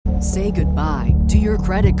Say goodbye to your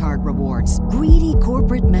credit card rewards. Greedy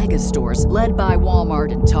corporate mega stores, led by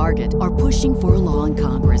Walmart and Target, are pushing for a law in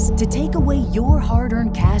Congress to take away your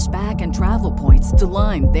hard-earned cash back and travel points to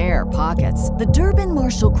line their pockets. The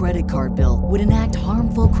Durbin-Marshall credit card bill would enact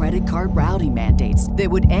harmful credit card routing mandates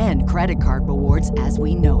that would end credit card rewards as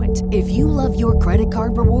we know it. If you love your credit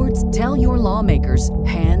card rewards, tell your lawmakers,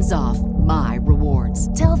 hands off my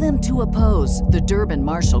rewards. Tell them to oppose the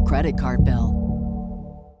Durbin-Marshall credit card bill.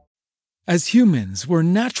 As humans, we're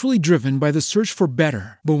naturally driven by the search for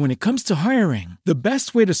better. But when it comes to hiring, the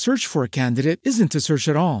best way to search for a candidate isn't to search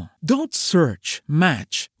at all. Don't search,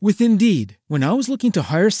 match with Indeed. When I was looking to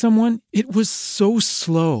hire someone, it was so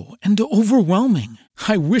slow and overwhelming.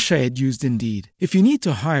 I wish I had used Indeed. If you need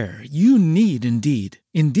to hire, you need Indeed.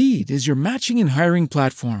 Indeed is your matching and hiring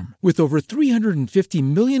platform with over 350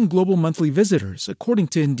 million global monthly visitors, according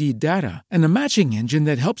to Indeed data, and a matching engine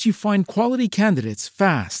that helps you find quality candidates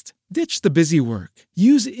fast. Ditch the busy work.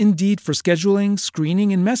 Use Indeed for scheduling,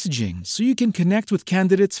 screening, and messaging so you can connect with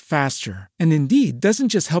candidates faster. And Indeed doesn't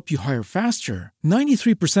just help you hire faster.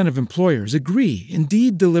 93% of employers agree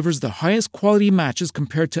Indeed delivers the highest quality matches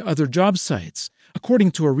compared to other job sites,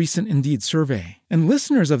 according to a recent Indeed survey. And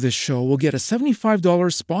listeners of this show will get a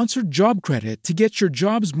 $75 sponsored job credit to get your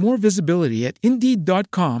jobs more visibility at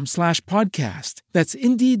Indeed.com/podcast. That's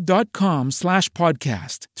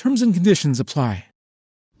Indeed.com/podcast. Terms and conditions apply.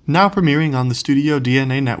 Now premiering on the Studio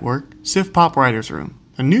DNA network, Sif Pop Writers Room,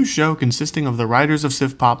 a new show consisting of the writers of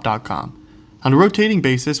SifPop.com. On a rotating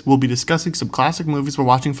basis, we'll be discussing some classic movies we're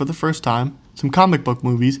watching for the first time, some comic book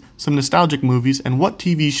movies, some nostalgic movies, and what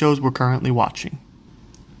TV shows we're currently watching.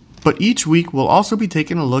 But each week, we'll also be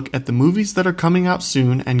taking a look at the movies that are coming out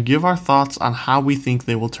soon and give our thoughts on how we think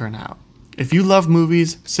they will turn out. If you love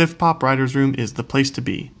movies, Sif Pop Writers Room is the place to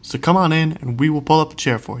be. So come on in and we will pull up a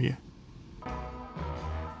chair for you.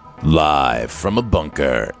 Live from a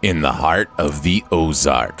bunker in the heart of the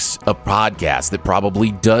Ozarks, a podcast that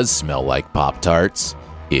probably does smell like Pop-Tarts.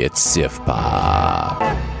 It's Sif Pop.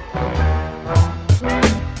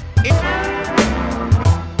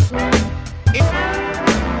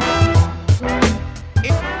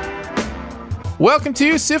 Welcome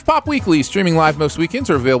to Sif Pop Weekly, streaming live most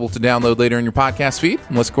weekends or available to download later in your podcast feed,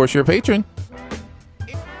 unless, of course, you're a patron.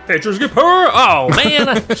 Patrons get per. Oh man,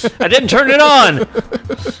 I didn't turn it on.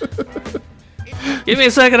 Give me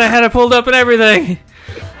a second. I had it pulled up and everything.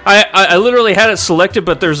 I literally had it selected,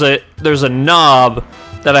 but there's a knob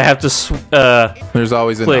that I have to There's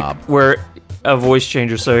always a click knob where a voice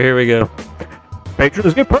changer. So here we go.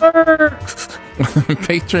 Patrons get perks.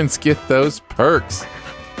 Patrons get those perks.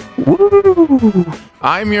 Woo!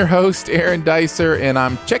 I'm your host, Aaron Dicer, and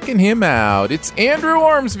I'm checking him out. It's Andrew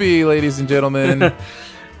Ormsby, ladies and gentlemen.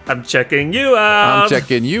 I'm checking you out. I'm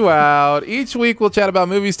checking you out. Each week we'll chat about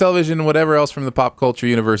movies, television, and whatever else from the pop culture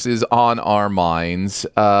universe is on our minds.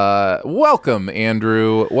 Welcome,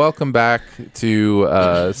 Andrew. Welcome back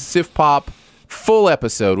to Sif Pop full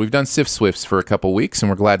episode. We've done Sif Swifts for a couple weeks, and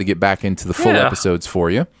we're glad to get back into the full episodes for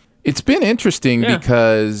you. It's been interesting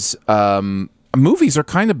because movies are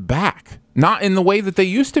kind of back. Not in the way that they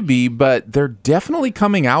used to be, but they're definitely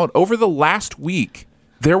coming out. Over the last week,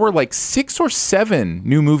 there were like 6 or 7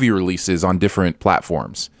 new movie releases on different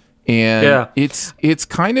platforms. And it's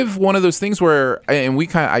kind of one of those things where, and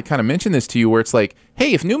I kind of mentioned this to you, where it's like,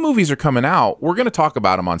 hey, if new movies are coming out, we're going to talk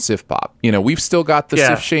about them on Sif Pop. You know, we've still got the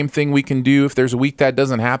Sif Shame thing we can do if there's a week that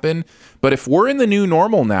doesn't happen. But if we're in the new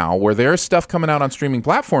normal now, where there's stuff coming out on streaming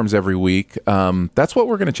platforms every week, that's what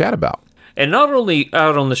we're going to chat about. And not only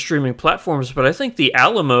out on the streaming platforms, but I think the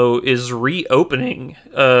Alamo is reopening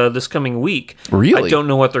this coming week. Really? I don't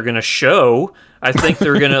know what they're going to show. I think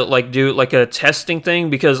they're going to do a testing thing,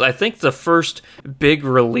 because I think the first big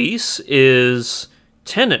release is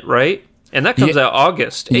Tenet, right? And that comes out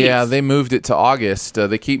August 8th. Yeah, they moved it to August.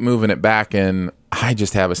 They keep moving it back, and I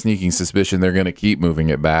just have a sneaking suspicion they're going to keep moving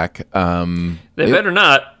it back. They better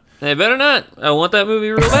not. They better not. I want that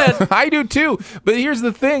movie real bad. I do too. But here's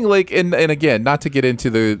the thing, and again, not to get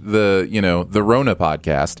into the Rona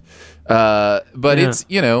podcast, but it's,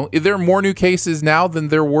 there are more new cases now than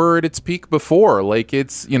there were at its peak before. Like,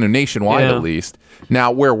 it's, nationwide at least.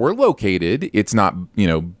 Now, where we're located, it's not,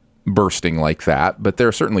 bursting like that, but there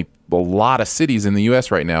are certainly a lot of cities in the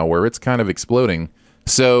U.S. right now where it's kind of exploding.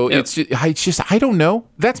 So it's just I don't know.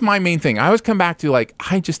 That's my main thing. I always come back to I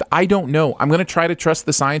don't know. I'm going to try to trust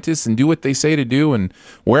the scientists and do what they say to do and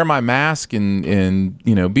wear my mask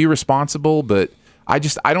and be responsible. But I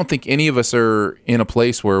don't think any of us are in a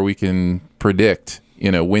place where we can predict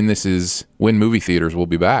when movie theaters will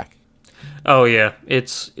be back. Oh yeah,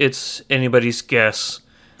 it's anybody's guess.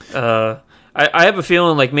 I have a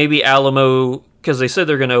feeling like maybe Alamo, because they said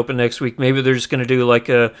they're going to open next week, maybe they're just going to do like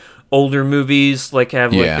older movies, like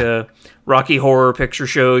have like a Rocky Horror Picture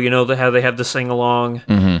Show, how they have the sing-along.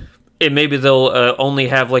 Mm-hmm. And maybe they'll only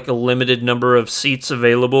have like a limited number of seats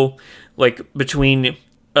available. Like between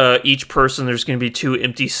each person, there's going to be 2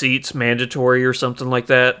 empty seats, mandatory or something like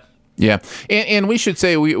that. Yeah, and we should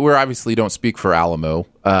say we're obviously don't speak for Alamo.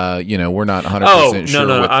 We're not 100%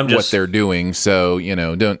 sure what they're doing. So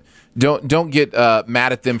don't get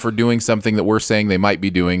mad at them for doing something that we're saying they might be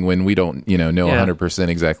doing when we don't know 100%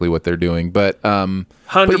 exactly what they're doing. But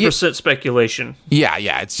 100% speculation.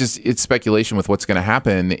 Yeah, it's speculation with what's going to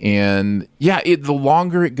happen, and the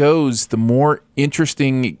longer it goes, the more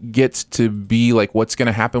interesting it gets to be. Like, what's going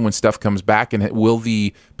to happen when stuff comes back, and will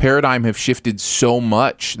the paradigm have shifted so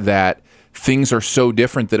much that things are so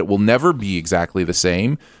different that it will never be exactly the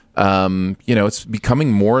same? It's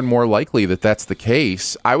becoming more and more likely that that's the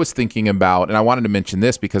case. I was thinking about, and I wanted to mention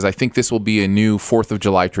this because I think this will be a new 4th of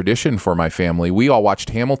July tradition for my family. We all watched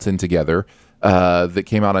Hamilton together. That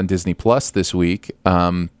came out on Disney Plus this week.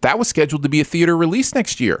 That was scheduled to be a theater release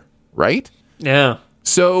next year, right? Yeah.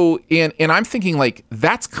 So, and I'm thinking like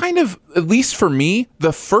that's kind of, at least for me,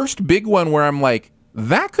 the first big one where I'm like,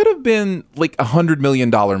 that could have been like $100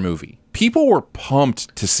 million movie. People were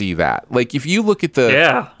pumped to see that. Like, if you look at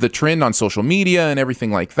the trend on social media and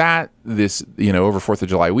everything like that, this, over 4th of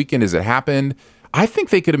July weekend as it happened, I think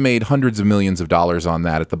they could have made hundreds of millions of dollars on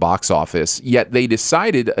that at the box office. Yet they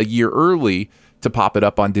decided a year early to pop it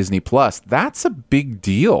up on Disney Plus. That's a big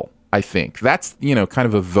deal, I think. That's, kind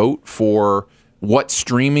of a vote for what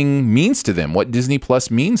streaming means to them, what Disney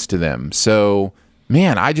Plus means to them. So,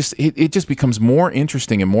 man, it just becomes more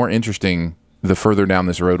interesting and more interesting the further down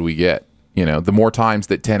this road we get. The more times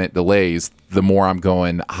that Tenet delays, the more I'm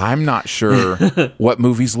going, I'm not sure what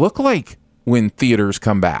movies look like when theaters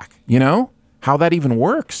come back, how that even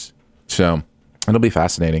works. So it'll be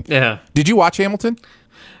fascinating. Yeah. Did you watch Hamilton?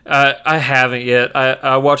 I haven't yet.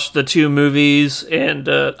 I watched the 2 movies, and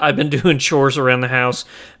I've been doing chores around the house.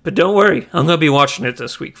 But don't worry, I'm going to be watching it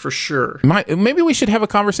this week for sure. Maybe we should have a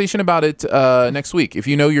conversation about it next week. If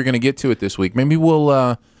you're going to get to it this week, maybe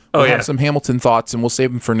we'll have some Hamilton thoughts, and we'll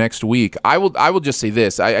save them for next week. I will just say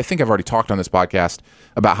this. I think I've already talked on this podcast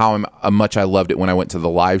about how much I loved it when I went to the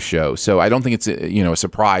live show. So I don't think it's a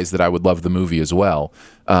surprise that I would love the movie as well,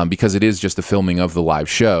 because it is just a filming of the live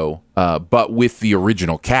show, but with the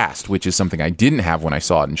original cast, which is something I didn't have when I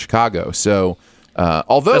saw it in Chicago. So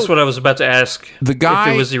although that's what I was about to ask. The guy,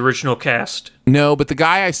 if it was the original cast. No, but the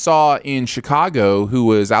guy I saw in Chicago, who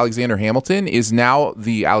was Alexander Hamilton, is now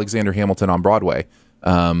the Alexander Hamilton on Broadway.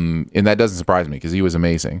 And that doesn't surprise me because he was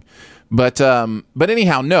amazing. But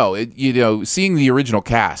anyhow, no, seeing the original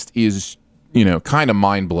cast is, kind of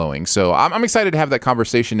mind blowing. So I'm excited to have that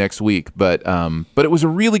conversation next week. But it was a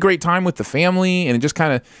really great time with the family, and it just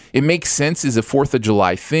kind of, it makes sense as a 4th of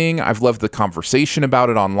July thing. I've loved the conversation about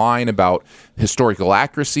it online, about historical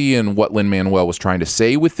accuracy and what Lin-Manuel was trying to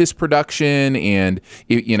say with this production, and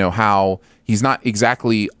how he's not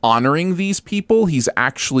exactly honoring these people. He's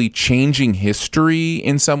actually changing history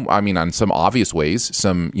in some obvious ways,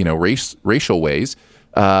 some, racial ways.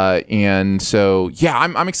 And so,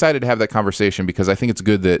 I'm excited to have that conversation because I think it's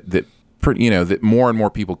good that more and more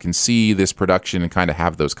people can see this production and kind of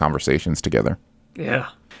have those conversations together. Yeah.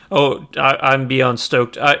 Oh, I'm beyond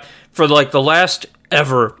stoked. For like the last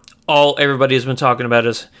ever, all everybody has been talking about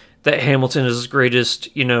is that Hamilton is his greatest,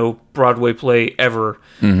 Broadway play ever.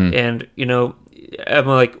 Mm-hmm. And, I'm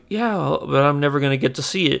like, yeah, but I'm never going to get to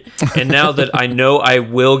see it. And now that I know I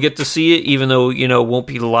will get to see it, even though, it won't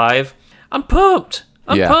be live, I'm pumped.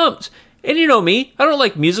 I'm pumped. And you know me, I don't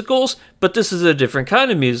like musicals, but this is a different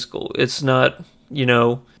kind of musical. It's not,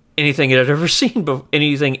 anything I'd ever seen,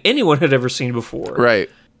 anything anyone had ever seen before. Right.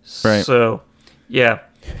 So, yeah.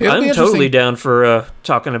 I'm totally down for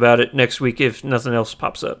talking about it next week if nothing else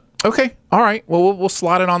pops up. Okay. All right. Well, we'll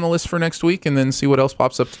slot it on the list for next week and then see what else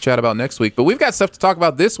pops up to chat about next week. But we've got stuff to talk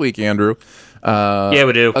about this week, Andrew. Yeah,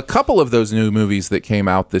 we do. A couple of those new movies that came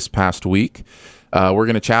out this past week. We're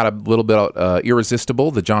going to chat a little bit about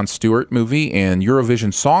Irresistible, the Jon Stewart movie, and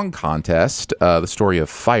Eurovision Song Contest, the story of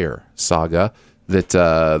Fire Saga, that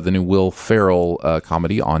the new Will Ferrell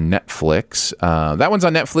comedy on Netflix. That one's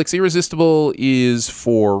on Netflix. Irresistible is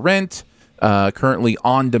for rent. Currently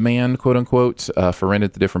on demand, quote unquote, for rent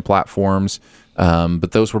at the different platforms.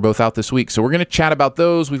 But those were both out this week. So we're going to chat about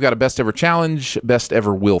those. We've got a best ever challenge, best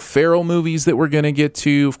ever Will Ferrell movies that we're going to get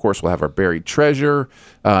to. Of course, we'll have our buried treasure.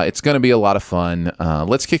 It's going to be a lot of fun.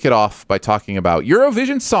 Let's kick it off by talking about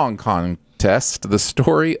Eurovision Song Contest, the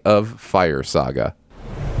story of Fire Saga.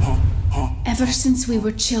 Ever since we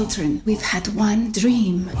were children, we've had one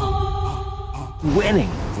dream. Winning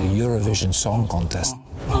the Eurovision Song Contest.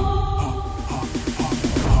 All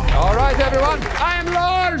right, everyone. I am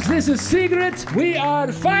Lars. This is Sigrid. We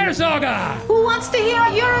are Fire Saga. Who wants to hear a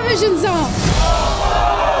Eurovision song?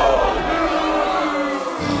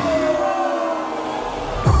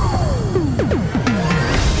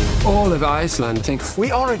 All of Iceland think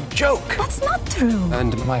we are a joke. That's not true.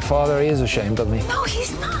 And my father is ashamed of me. No,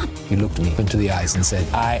 he's not. He looked me into the eyes and said,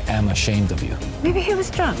 I am ashamed of you. Maybe he was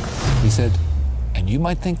drunk. He said, and you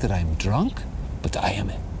might think that I'm drunk, but I am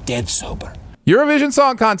dead sober. Eurovision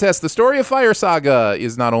Song Contest, The Story of Fire Saga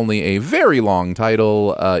is not only a very long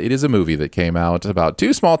title, it is a movie that came out about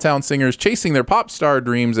two small-town singers chasing their pop star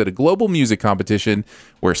dreams at a global music competition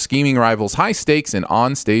where scheming rivals' high stakes and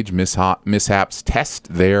on-stage mishaps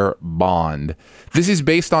test their bond. This is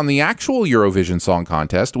based on the actual Eurovision Song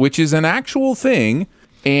Contest, which is an actual thing,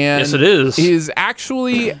 and yes, it is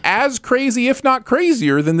actually as crazy, if not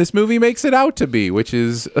crazier, than this movie makes it out to be, which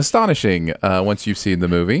is astonishing once you've seen the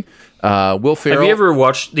movie. Will Ferrell. Have you ever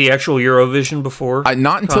watched the actual Eurovision before?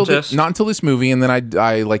 Not until this movie, and then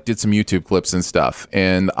I like did some YouTube clips and stuff,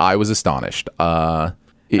 and I was astonished. How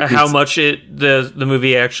much the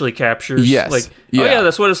movie actually captures? Yes. Like, oh yeah,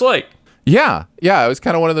 that's what it's like. Yeah, it was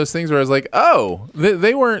kind of one of those things where I was like, oh,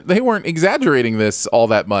 they weren't exaggerating this all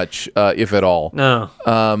that much, if at all. No.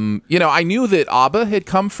 I knew that ABBA had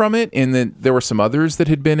come from it, and that there were some others that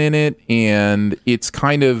had been in it, and it's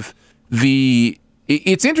kind of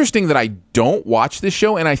it's interesting that I don't watch this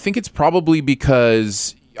show, and I think it's probably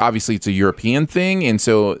because obviously it's a European thing, and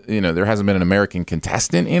so there hasn't been an American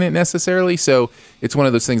contestant in it necessarily, so it's one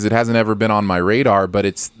of those things that hasn't ever been on my radar, but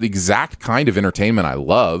it's the exact kind of entertainment I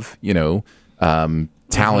love.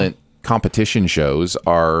 Talent competition shows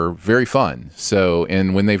are very fun, so,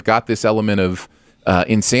 and when they've got this element of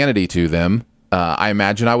insanity to them, I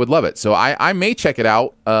imagine I would love it, so I may check it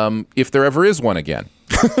out if there ever is one again.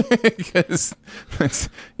 Because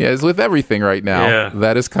as with everything right now,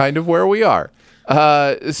 that is kind of where we are.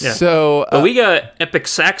 So but we got Epic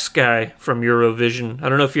Sax Guy from Eurovision. I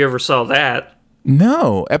don't know if you ever saw that.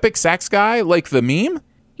 No, Epic Sax Guy, like the meme?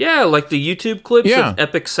 Yeah, like the YouTube clips of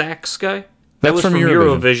Epic Sax Guy. That was from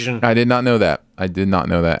Eurovision. I did not know that. I did not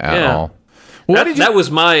know that at all. Well, that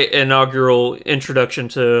was my inaugural introduction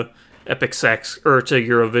to Epic Sax, or to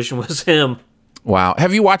Eurovision, was him. Wow.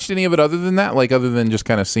 Have you watched any of it other than that? Like, other than just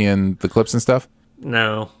kind of seeing the clips and stuff?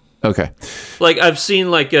 No. Okay. Like, I've seen,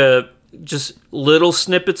 like, just little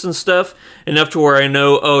snippets and stuff, enough to where I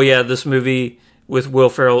know, oh, yeah, this movie with Will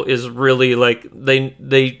Ferrell is really, like,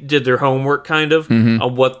 they did their homework, kind of,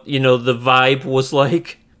 on what, the vibe was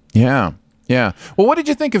like. Yeah. Yeah. Well, what did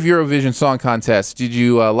you think of Eurovision Song Contest? Did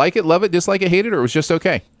you like it, love it, dislike it, hate it, or it was just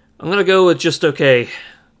okay? I'm going to go with just okay.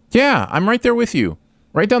 Yeah, I'm right there with you.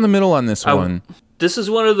 Right down the middle on this one. This is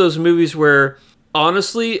one of those movies where,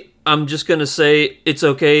 honestly, I'm just going to say it's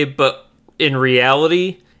okay, but in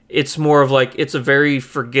reality, it's more of like, it's a very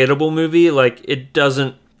forgettable movie. Like,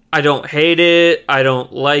 I don't hate it, I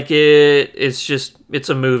don't like it, it's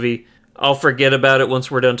a movie. I'll forget about it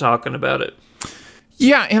once we're done talking about it.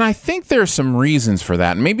 Yeah, and I think there's some reasons for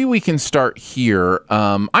that. Maybe we can start here.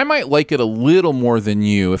 I might like it a little more than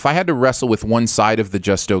you. If I had to wrestle with one side of the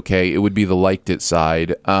just okay, it would be the liked it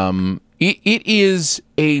side. It is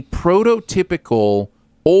a prototypical,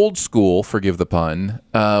 old school, forgive the pun,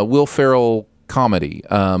 Will Ferrell comedy.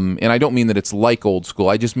 And I don't mean that it's like old school.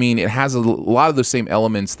 I just mean it has a lot of the same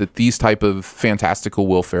elements that these type of fantastical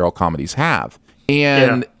Will Ferrell comedies have.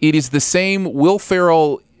 And it is the same Will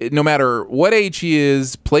Ferrell, no matter what age he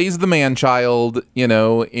is, plays the man-child,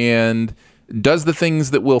 and does the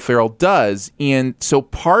things that Will Ferrell does. And so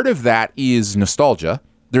part of that is nostalgia.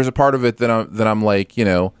 There's a part of it that I'm like,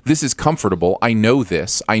 this is comfortable. I know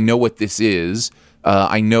this. I know what this is.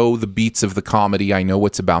 I know the beats of the comedy. I know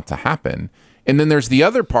what's about to happen. And then there's the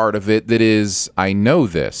other part of it that is, I know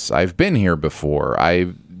this. I've been here before.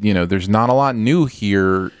 There's not a lot new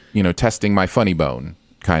here, testing my funny bone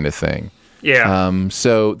kind of thing. Yeah.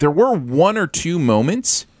 So there were one or two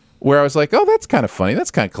moments where I was like, oh, that's kind of funny.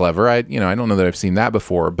 That's kind of clever. I don't know that I've seen that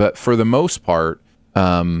before, but for the most part,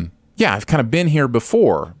 I've kind of been here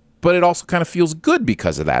before, but it also kind of feels good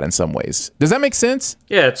because of that in some ways. Does that make sense?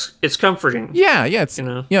 Yeah, it's comforting. Yeah, it's,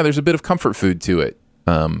 there's a bit of comfort food to it,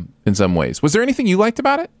 in some ways. Was there anything you liked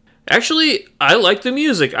about it? Actually, I like the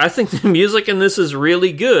music. I think the music in this is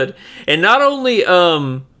really good. And not only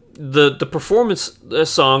the performance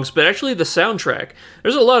songs, but actually the soundtrack.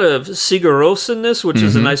 There's a lot of Sigur Rós in this, which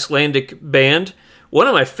is an Icelandic band. One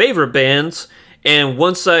of my favorite bands. And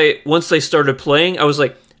once they started playing, I was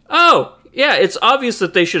like, oh, yeah, it's obvious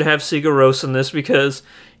that they should have Sigur Rós in this because,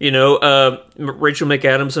 Rachel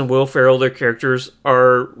McAdams and Will Ferrell, their characters,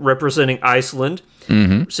 are representing Iceland.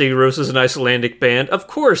 Mm-hmm. Sigur Rós is an Icelandic band. Of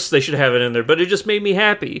course they should have it in there, but it just made me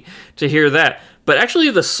happy to hear that. But actually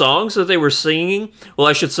the songs that they were singing, well,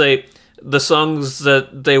 I should say the songs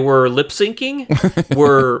that they were lip-syncing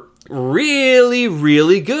were really,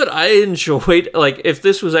 really good. I enjoyed, if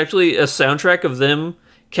this was actually a soundtrack of them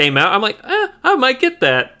came out, I'm like, I might get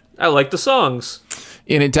that. I like the songs.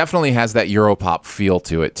 And it definitely has that Europop feel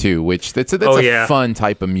to it too, which that's a fun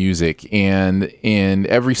type of music, and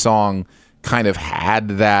every song kind of had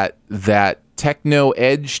that techno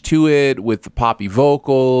edge to it with the poppy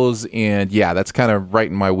vocals, and yeah, that's kind of right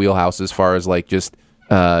in my wheelhouse as far as just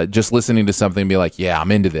listening to something and be like, yeah,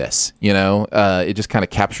 I'm into this. It just kind of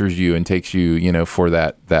captures you and takes you, for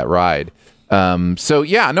that ride. So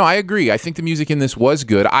yeah, no, I agree. I think the music in this was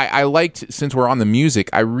good. I liked, since we're on the music,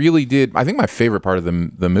 I really did. I think my favorite part of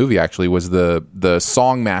the movie actually was the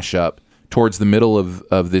song mashup towards the middle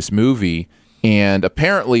of this movie. And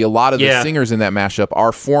apparently a lot of the singers in that mashup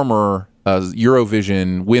are former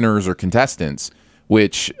Eurovision winners or contestants,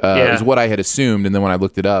 which is what I had assumed. And then when I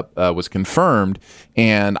looked it up, was confirmed.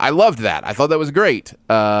 And I loved that. I thought that was great.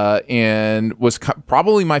 And was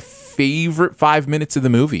probably my favorite 5 minutes of the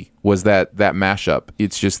movie was that mashup.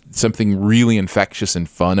 It's just something really infectious and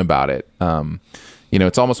fun about it.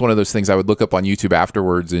 It's almost one of those things I would look up on YouTube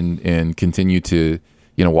afterwards and continue to,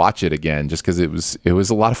 watch it again just because it was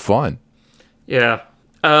a lot of fun. Yeah.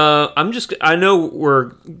 I know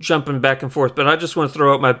we're jumping back and forth, but I just want to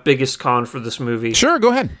throw out my biggest con for this movie. Sure, go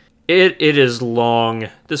ahead. It is long.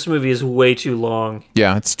 This movie is way too long.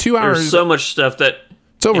 Yeah, it's 2 hours. There's so much stuff that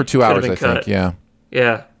it's over 2 hours, I think. Yeah.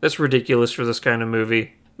 Yeah, that's ridiculous for this kind of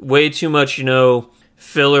movie. Way too much,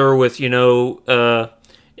 filler with,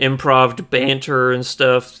 improv banter and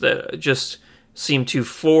stuff that just seemed too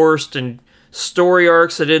forced, and story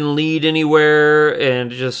arcs that didn't lead anywhere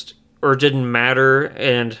and or didn't matter,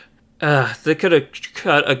 and they could have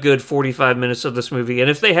cut a good 45 minutes of this movie, and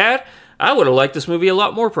if they had, I would have liked this movie a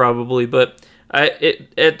lot more probably, but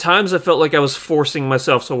at times I felt like I was forcing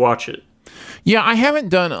myself to watch it. Yeah, I haven't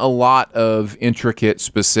done a lot of intricate,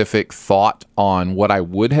 specific thought on what I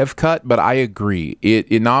would have cut, but I agree.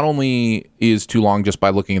 It not only is too long just by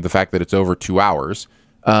looking at the fact that it's over 2 hours,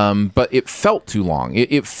 but it felt too long.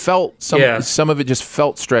 It felt some of it just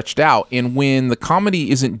felt stretched out. And when the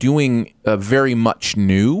comedy isn't doing very much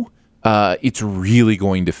new, it's really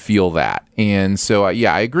going to feel that. And so,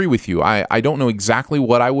 I agree with you. I don't know exactly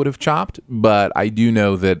what I would have chopped, but I do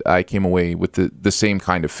know that I came away with the same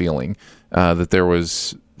kind of feeling that there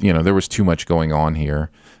was too much going on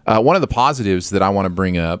here. One of the positives that I want to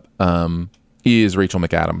bring up is Rachel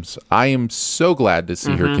McAdams. I am so glad to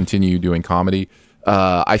see her continue doing comedy.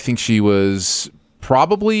 I think she was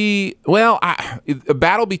probably, a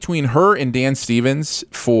battle between her and Dan Stevens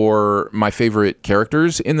for my favorite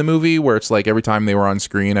characters in the movie, where it's like every time they were on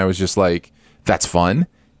screen, I was just like, that's fun.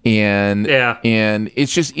 And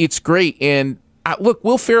it's great. And look,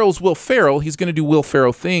 Will Ferrell's Will Ferrell. He's going to do Will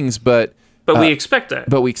Ferrell things, but we expect that.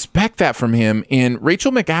 But we expect that from him. And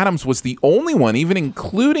Rachel McAdams was the only one, even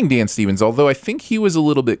including Dan Stevens, although I think he was a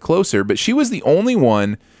little bit closer, but she was the only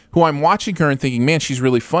one who I'm watching her and thinking, man, she's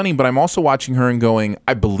really funny, but I'm also watching her and going,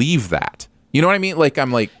 I believe that. You know what I mean?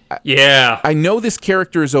 I know this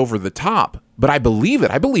character is over the top, but I believe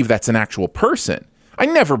it. I believe that's an actual person. I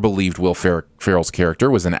never believed Will Ferrell's character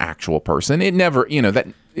was an actual person. It never,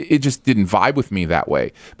 it just didn't vibe with me that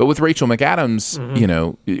way. But with Rachel McAdams,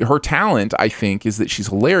 her talent, I think, is that she's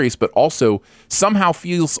hilarious, but also somehow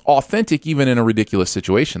feels authentic even in a ridiculous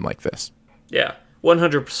situation like this. Yeah.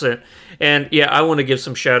 100%. And I want to give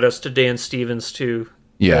some shout outs to Dan Stevens too.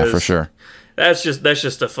 Yeah, for sure. That's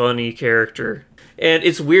just a funny character. And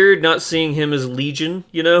it's weird not seeing him as Legion,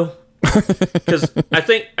 Because I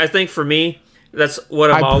think for me, that's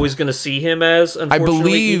what I'm always going to see him as,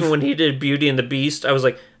 unfortunately. Even when he did Beauty and the Beast, I was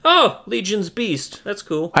like, oh, Legion's Beast. That's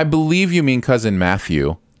cool. I believe you mean Cousin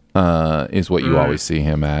Matthew is what you always see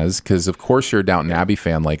him as, because of course you're a Downton Abbey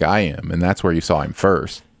fan like I am, and that's where you saw him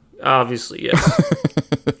first. Obviously, yes.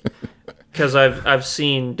 Because I've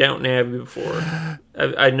seen Downton Abbey before.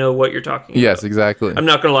 I know what you're talking about. Yes, exactly. I'm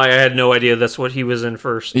not gonna lie, I had no idea that's what he was in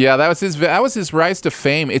first. Yeah, that was his rise to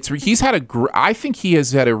fame. I think he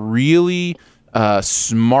has had a really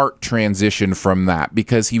smart transition from that,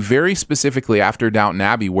 because he very specifically, after Downton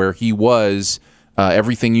Abbey, where he was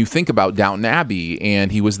everything you think about Downton Abbey,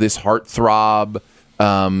 and he was this heartthrob,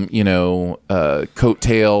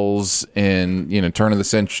 coattails and, turn of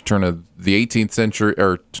the 18th century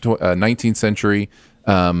or 19th century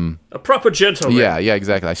A proper gentleman. Yeah,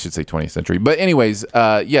 exactly. I should say 20th century. But anyways,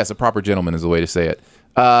 yes, a proper gentleman is the way to say it.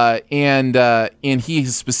 And he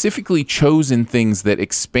has specifically chosen things that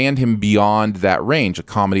expand him beyond that range. A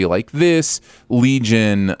comedy like this,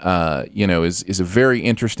 Legion, is a very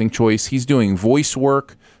interesting choice. He's doing voice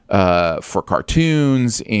work for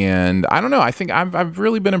cartoons, and I don't know. I think I've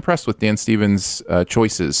really been impressed with Dan Stevens'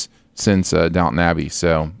 choices since Downton Abbey.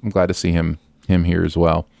 So I'm glad to see him here as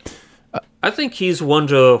well. I think he's one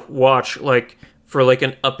to watch, like for like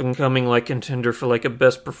an up and coming like contender for like a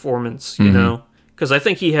best performance. You know. Because I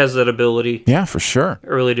think he has that ability. Yeah, for sure. I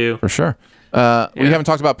really do. For sure. We haven't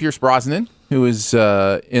talked about Pierce Brosnan, who is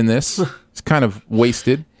in this. He's kind of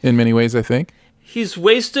wasted in many ways, I think. He's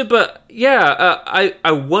wasted, but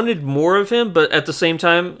I wanted more of him, but at the same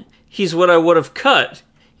time, he's what I would have cut.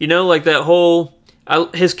 You know, like that whole...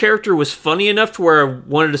 his character was funny enough to where I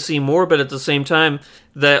wanted to see more, but at the same time,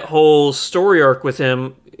 that whole story arc with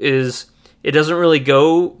him is... It doesn't really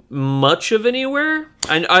go much of anywhere.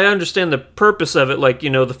 I understand the purpose of it, like,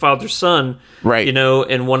 the father-son, right?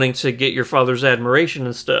 And wanting to get your father's admiration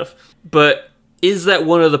and stuff. But is that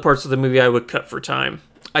one of the parts of the movie I would cut for time?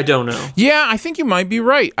 I don't know. Yeah, I think you might be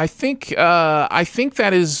right. I think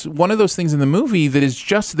that is one of those things in the movie that is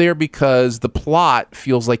just there because the plot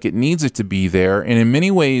feels like it needs it to be there. And in many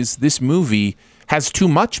ways, this movie has too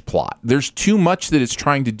much plot. There's too much that it's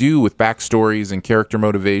trying to do with backstories and character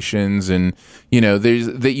motivations, and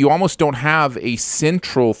that you almost don't have a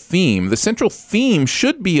central theme. The central theme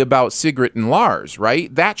should be about Sigrid and Lars,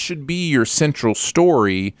 right? That should be your central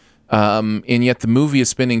story. And yet the movie is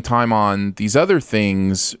spending time on these other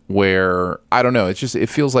things where I don't know. It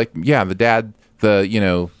feels like the dad,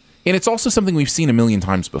 and it's also something we've seen a million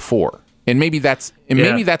times before. And maybe that's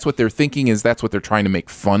what they're thinking is that's what they're trying to make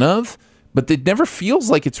fun of. But it never feels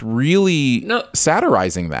like it's really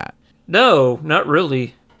satirizing that. No, not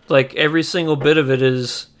really. Like, every single bit of it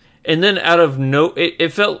is... And then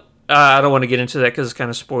it felt... I don't want to get into that because it's kind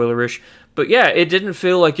of spoilerish. But yeah, it didn't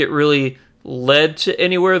feel like it really led to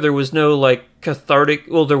anywhere. There was no, like, cathartic...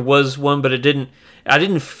 Well, there was one, but it didn't... I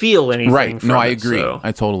didn't feel anything right. from no, it. I agree. So.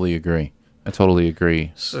 I totally agree.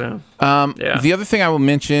 So, The other thing I will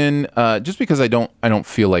mention, just because I don't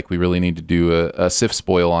feel like we really need to do a SIF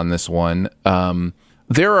spoil on this one,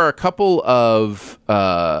 there are a couple of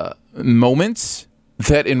moments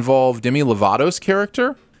that involve Demi Lovato's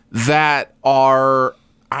character that are,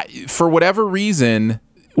 for whatever reason,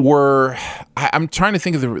 I'm trying to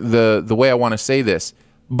think of the way I want to say this,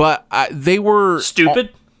 but they were stupid.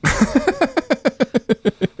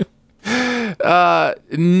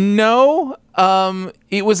 No.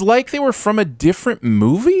 It was like they were from a different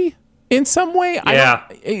movie in some way. Yeah.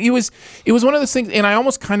 It was one of those things, and I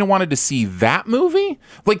almost kind of wanted to see that movie.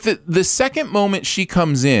 Like the second moment she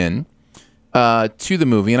comes in to the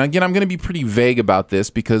movie, and again, I'm going to be pretty vague about this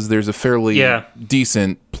because there's a fairly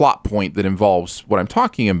decent plot point that involves what I'm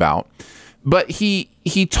talking about. But he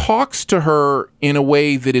talks to her in a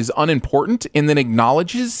way that is unimportant and then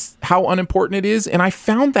acknowledges how unimportant it is. And I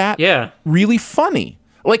found that really funny.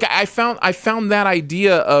 Like I found that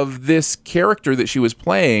idea of this character that she was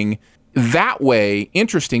playing that way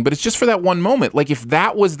interesting, but it's just for that one moment. Like if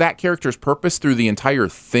that was that character's purpose through the entire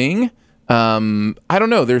thing, I don't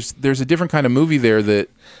know. There's a different kind of movie there that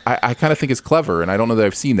I kind of think is clever, and I don't know that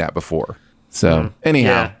I've seen that before. So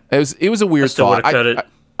anyhow, it was a weird thought.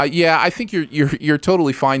 I think you're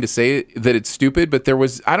totally fine to say that it's stupid, but there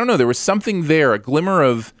was something there, a glimmer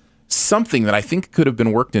of something that I think could have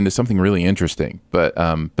been worked into something really interesting, but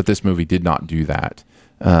this movie did not do that.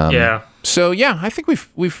 So yeah, I think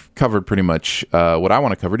we've covered pretty much what I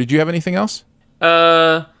want to cover. Did you have anything else?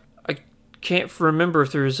 I can't remember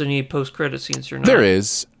if there's any post-credit scenes or not. There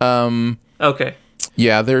is. Okay.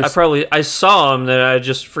 Yeah, there's. I saw them that I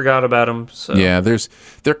just forgot about them. So yeah,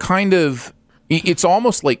 they're kind of. It's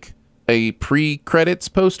almost like a pre-credits,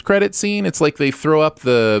 post-credit scene. It's like they throw up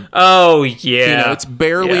the... Oh, yeah. It's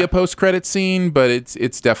barely a post-credit scene, but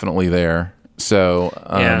it's definitely there. So,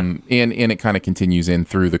 and it kind of continues in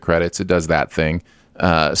through the credits. It does that thing.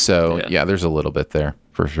 There's a little bit there,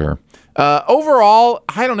 for sure. Overall,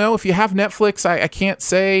 I don't know. If you have Netflix, I can't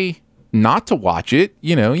say not to watch it.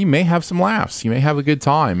 You may have some laughs. You may have a good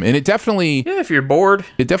time. And it definitely... Yeah, if you're bored.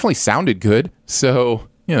 It definitely sounded good, so...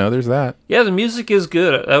 there's that. Yeah, the music is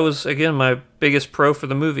good. That was, again, my biggest pro for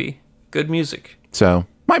the movie. Good music. So,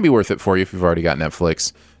 might be worth it for you if you've already got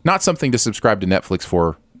Netflix. Not something to subscribe to Netflix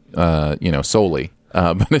for, solely.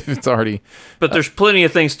 But if it's already... But there's plenty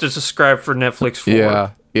of things to subscribe for Netflix for.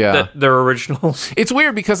 Yeah. that they're originals. It's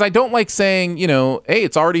weird because I don't like saying, hey,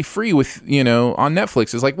 it's already free with, on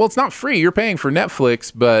Netflix. It's like, well, it's not free. You're paying for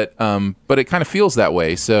Netflix, but it kind of feels that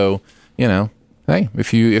way. So, hey,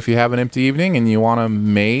 if you have an empty evening and you want to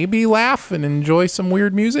maybe laugh and enjoy some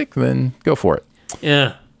weird music, then go for it.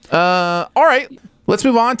 Yeah. All right. Let's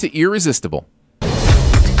move on to Irresistible.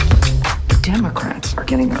 The Democrats are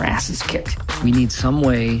getting their asses kicked. We need some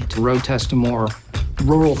way to road test a more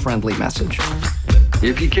rural-friendly message.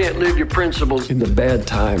 If you can't live your principles in the bad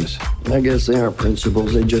times, I guess they aren't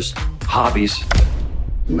principles, they're just hobbies.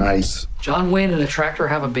 Nice. John Wayne and a tractor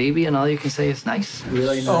have a baby, and all you can say is nice.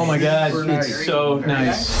 Really nice. Oh my God, it's so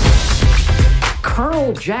nice.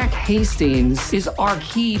 Colonel Jack Hastings is our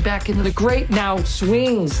key back into the great now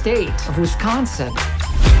swing state of Wisconsin.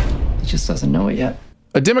 He just doesn't know it yet.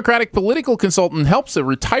 A Democratic political consultant helps a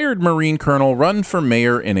retired Marine colonel run for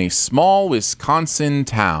mayor in a small Wisconsin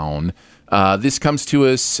town. This comes to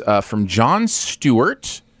us from Jon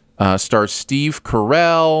Stewart, stars Steve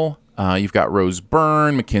Carell. You've got Rose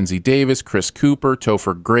Byrne, Mackenzie Davis, Chris Cooper,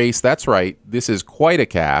 Topher Grace. That's right. This is quite a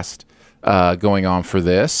cast going on for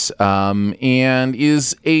this. And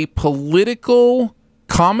is a political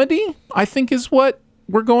comedy, I think is what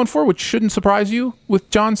we're going for, which shouldn't surprise you with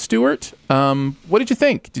Jon Stewart. What did you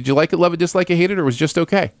think? Did you like it, love it, dislike it, hate it, or was it just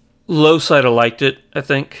okay? Low side, I liked it, I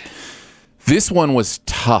think. This one was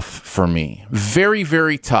tough for me. Very,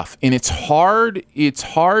 very tough. And it's hard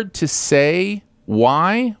to say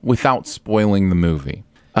why without spoiling the movie.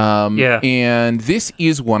 Yeah. And this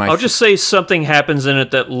is one I'll just say something happens in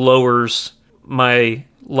it that lowers my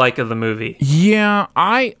like of the movie. Yeah,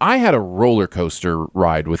 I had a roller coaster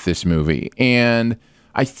ride with this movie, and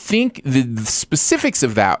I think the specifics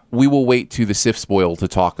of that we will wait to the SIF spoil to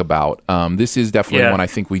talk about. This is definitely one I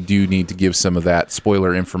think we do need to give some of that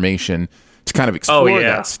spoiler information to kind of explore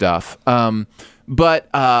that stuff. But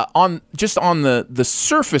on the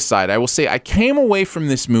surface side, I will say I came away from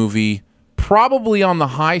this movie probably on the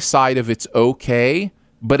high side of it's okay,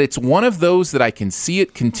 but it's one of those that I can see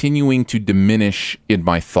it continuing to diminish in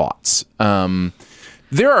my thoughts.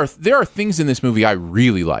 There are things in this movie I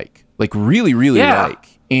really like really like.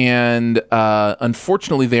 And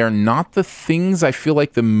unfortunately, they are not the things I feel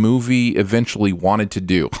like the movie eventually wanted to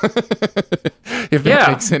do, if that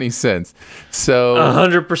makes any sense. So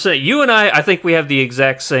 100%. You and I think we have the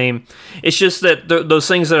exact same. It's just that those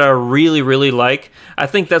things that I really, really like, I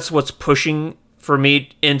think that's what's pushing for me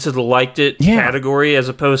into the liked it category as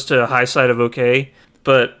opposed to high side of okay.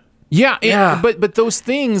 But but those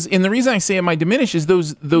things, and the reason I say it might diminish is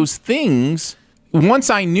those things. Once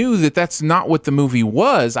I knew that that's not what the movie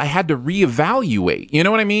was, I had to reevaluate. You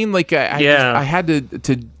know what I mean? Like I had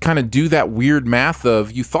to kind of do that weird math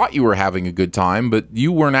of you thought you were having a good time, but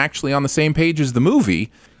you weren't actually on the same page as the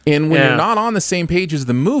movie. And when you're not on the same page as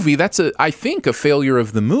the movie, that's I think a failure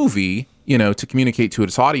of the movie, to communicate to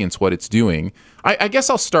its audience what it's doing. I guess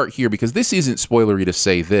I'll start here because this isn't spoilery to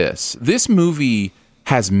say this. This movie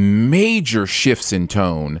has major shifts in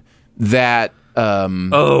tone that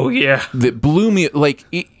that blew me. Like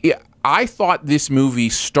I thought this movie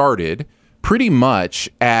started pretty much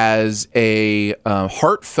as a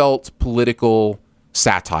heartfelt political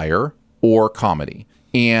satire or comedy,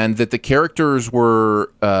 and that the characters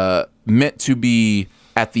were meant to be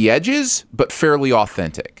at the edges but fairly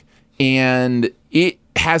authentic. And it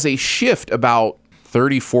has a shift about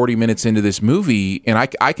 30-40 minutes into this movie, and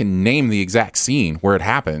I can name the exact scene where it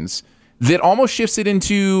happens, that almost shifts it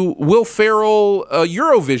into Will Ferrell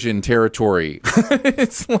Eurovision territory.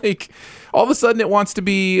 It's like all of a sudden it wants to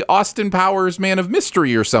be Austin Powers Man of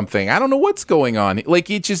Mystery or something. I don't know what's going on.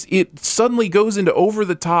 Like it suddenly goes into over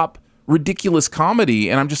the top ridiculous comedy,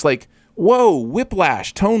 and I'm just like, whoa,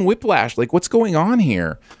 whiplash, tone whiplash. Like what's going on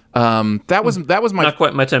here? That was my not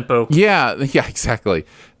quite my tempo. Yeah, exactly.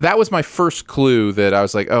 That was my first clue that I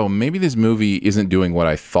was like, oh, maybe this movie isn't doing what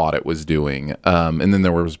I thought it was doing. And then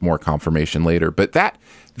there was more confirmation later. But that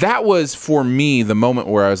was for me the moment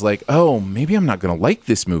where I was like, oh, maybe I'm not going to like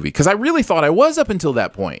this movie, because I really thought I was up until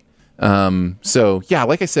that point. So yeah,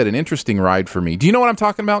 like I said, an interesting ride for me. Do you know what I'm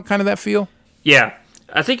talking about? Kind of that feel? Yeah,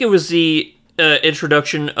 I think it was the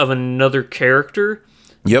introduction of another character.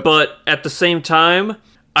 Yep. But at the same time,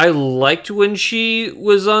 I liked when she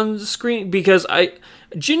was on the screen because I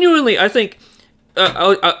genuinely think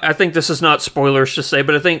I think this is not spoilers to say,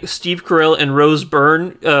 but I think Steve Carell and Rose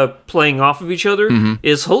Byrne playing off of each other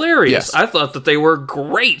is hilarious. Yes. I thought that they were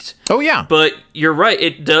great. Oh yeah, but you're right;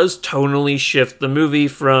 it does tonally shift the movie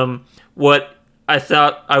from what I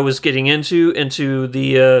thought I was getting into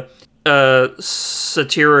the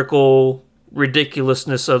satirical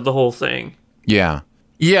ridiculousness of the whole thing. Yeah.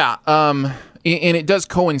 And it does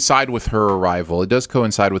coincide with her arrival. It does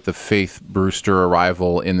coincide with the Faith Brewster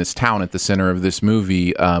arrival in this town at the center of this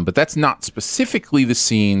movie. But that's not specifically the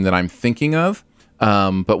scene that I'm thinking of.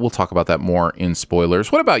 But we'll talk about that more in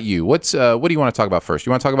spoilers. What about you? What do you want to talk about first?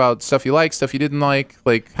 You want to talk about stuff you like, stuff you didn't like?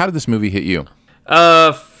 Like, how did this movie hit you?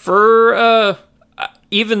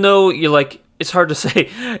 Even though it's hard to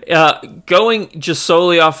say, going just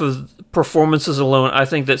solely off of performances alone, I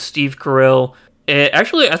think that Steve Carell, I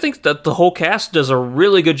think that the whole cast does a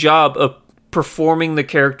really good job of performing the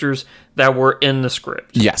characters that were in the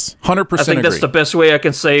script. Yes, 100% I think that's the best way I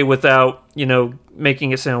can say without,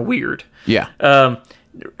 making it sound weird. Yeah.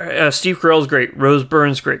 Steve Carell's great. Rose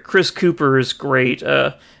Byrne's great. Chris Cooper is great.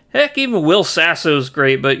 Heck, even Will Sasso's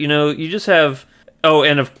great. But, you just have... Oh,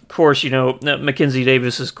 and of course, Mackenzie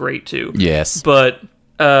Davis is great, too. Yes. But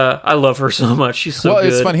I love her so much. She's so good.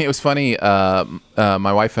 Well, it was funny.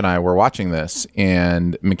 My wife and I were watching this,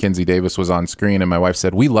 and Mackenzie Davis was on screen, and my wife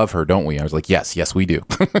said, "We love her, don't we?" I was like, yes, we do.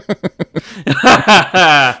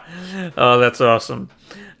 Oh, that's awesome.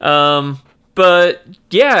 But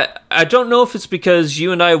yeah, I don't know if it's because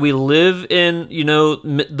you and we live in,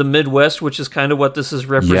 the Midwest, which is kind of what this is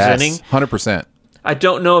representing. Yes, 100%. I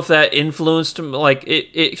don't know if that influenced him. Like,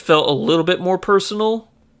 it felt a little bit more personal,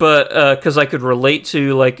 but because I could relate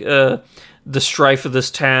to the strife of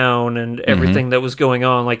this town and everything that was going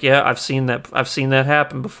on. Like, yeah, I've seen that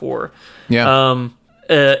happen before. Yeah.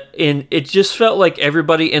 And it just felt like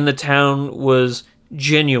everybody in the town was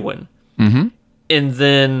genuine. Mm-hmm. And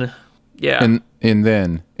then, yeah. And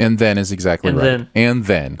then is exactly right. And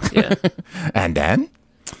then. Yeah. And then?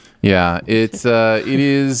 Yeah, it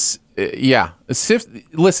is. Yeah. Sif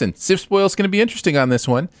Spoil's going to be interesting on this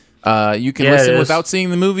one. You can listen without seeing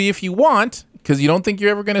the movie if you want, because you don't think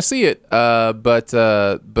you're ever going to see it. But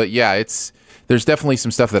yeah, there's definitely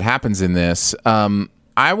some stuff that happens in this.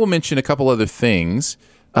 I will mention a couple other things.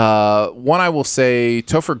 One, I will say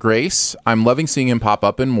Topher Grace. I'm loving seeing him pop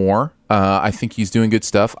up in more. I think he's doing good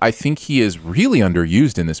stuff. I think he is really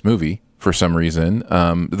underused in this movie for some reason.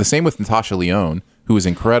 The same with Natasha Lyonne, who is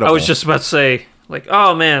incredible. I was just about to say,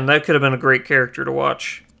 oh man, that could have been a great character to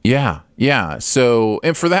watch. Yeah. So,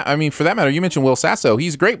 and for that matter, you mentioned Will Sasso.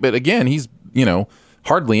 He's great, but again, he's,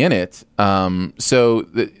 hardly in it. So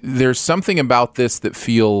there's something about this that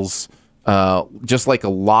feels just like a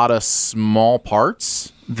lot of small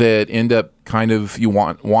parts that end up kind of you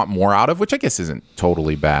want more out of, which I guess isn't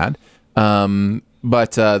totally bad.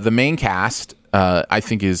 But the main cast, I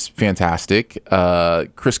think, is fantastic.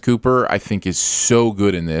 Chris Cooper, I think, is so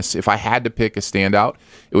good in this. If I had to pick a standout,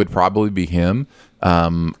 it would probably be him.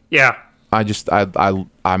 Yeah.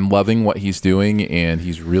 I'm loving what he's doing, and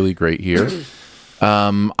he's really great here.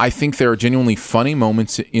 I think there are genuinely funny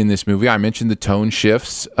moments in this movie. I mentioned the tone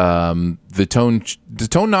shifts. The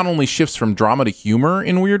tone not only shifts from drama to humor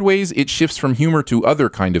in weird ways, it shifts from humor to other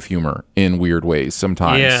kind of humor in weird ways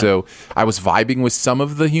sometimes. Yeah. So I was vibing with some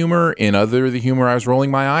of the humor, and the humor I was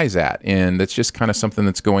rolling my eyes at. And that's just kind of something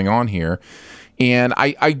that's going on here. And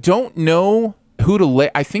I don't know who to lay.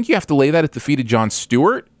 I think you have to lay that at the feet of Jon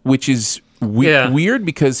Stewart, which is weird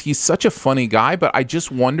because he's such a funny guy, but I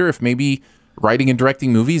just wonder if maybe writing and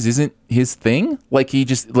directing movies isn't his thing. Like, he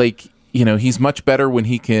just, he's much better when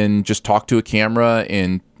he can just talk to a camera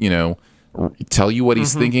and, tell you what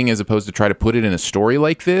he's thinking, as opposed to try to put it in a story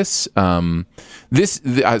like this.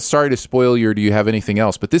 Sorry to spoil your Do You Have Anything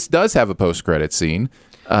Else? But this does have a post-credit scene.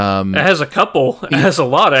 It has a couple. It has a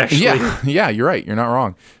lot, actually. Yeah, you're right. You're not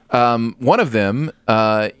wrong. One of them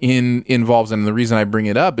involves, and the reason I bring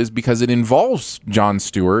it up is because it involves Jon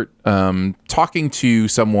Stewart talking to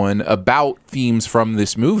someone about themes from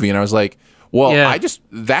this movie, and I was like, well,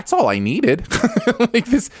 that's all I needed.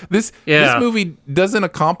 This movie doesn't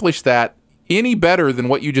accomplish that any better than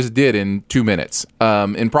what you just did in 2 minutes,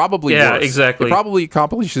 and probably worse. Exactly. It probably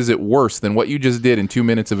accomplishes it worse than what you just did in 2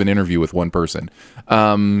 minutes of an interview with one person.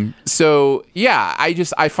 So yeah,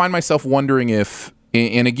 I find myself wondering if.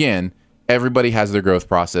 And again, everybody has their growth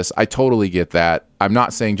process. I totally get that. I'm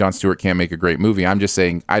not saying Jon Stewart can't make a great movie. I'm just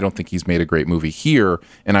saying I don't think he's made a great movie here.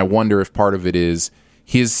 And I wonder if part of it is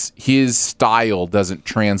his style doesn't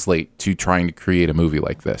translate to trying to create a movie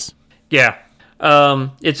like this. Yeah.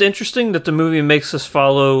 It's interesting that the movie makes us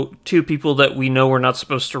follow two people that we know we're not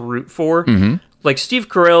supposed to root for. Mm-hmm. Like Steve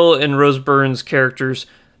Carell and Rose Byrne's characters,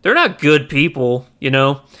 they're not good people,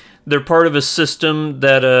 They're part of a system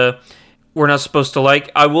that we're not supposed to like.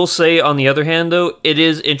 I will say, on the other hand, though, it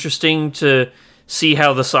is interesting to see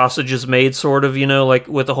how the sausage is made, sort of, like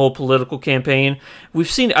with the whole political campaign. I've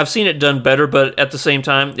seen it done better, but at the same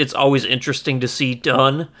time, it's always interesting to see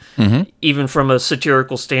done, even from a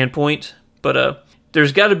satirical standpoint. But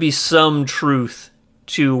there's got to be some truth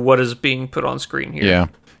to what is being put on screen here. Yeah.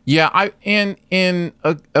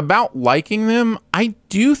 About liking them, I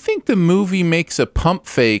do think the movie makes a pump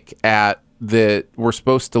fake at that we're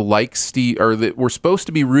supposed to like Steve, or that we're supposed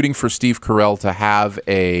to be rooting for Steve Carell to have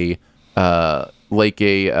an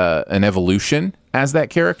evolution as that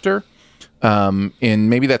character. And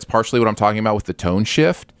maybe that's partially what I'm talking about with the tone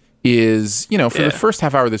shift is, for the first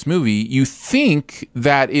half hour of this movie, you think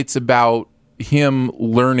that it's about him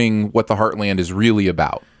learning what the Heartland is really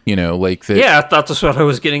about, like that. Yeah, I thought that's what I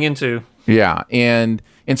was getting into. Yeah. And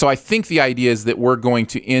so I think the idea is that we're going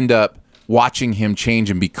to end up watching him change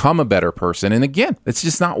and become a better person. And again, that's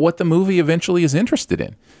just not what the movie eventually is interested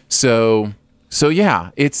in. So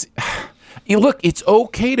yeah, look, it's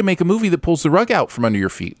okay to make a movie that pulls the rug out from under your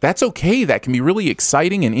feet. That's okay. That can be really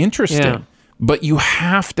exciting and interesting. Yeah. But you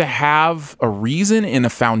have to have a reason and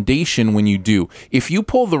a foundation when you do. If you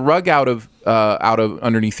pull the rug out of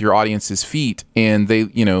underneath your audience's feet and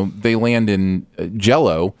they land in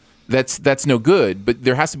Jell-O, that's no good. But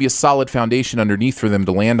there has to be a solid foundation underneath for them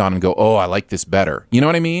to land on and go, oh, I like this better. You know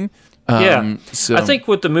what I mean? So I think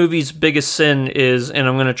what the movie's biggest sin is, and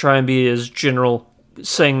I'm going to try and be as general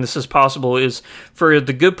saying this as possible, is for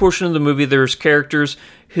the good portion of the movie, there's characters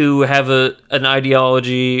who have an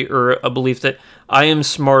ideology or a belief that I am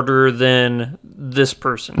smarter than this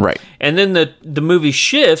person. Right. And then the movie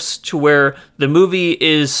shifts to where the movie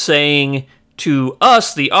is saying to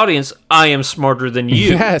us, the audience, I am smarter than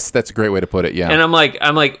you. Yes, that's a great way to put it. Yeah. And I'm like,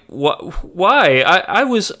 why? I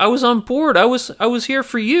was on board. I was here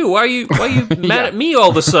for you. Why are you mad at me all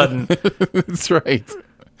of a sudden? That's right.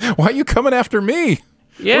 Why are you coming after me?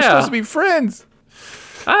 Yeah. We're supposed to be friends.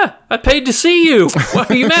 I paid to see you. Why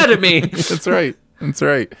are you mad at me? That's right.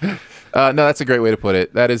 No, that's a great way to put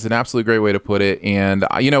it. That is an absolute great way to put it. And,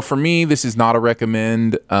 for me, this is not a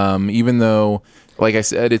recommend, even though, like I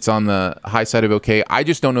said, it's on the high side of okay. I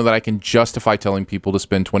just don't know that I can justify telling people to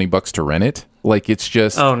spend $20 to rent it. Like, it's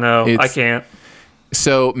just... Oh, no, I can't.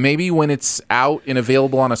 So maybe when it's out and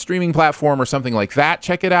available on a streaming platform or something like that,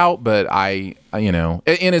 check it out. But and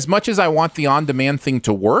as much as I want the on-demand thing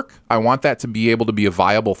to work, I want that to be able to be a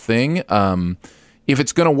viable thing. If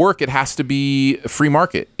it's going to work, it has to be a free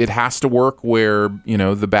market. It has to work where,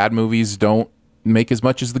 the bad movies don't make as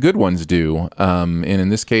much as the good ones do. And in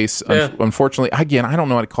this case, unfortunately, again, I don't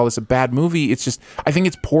know how to call this a bad movie. It's just, I think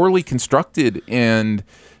it's poorly constructed and...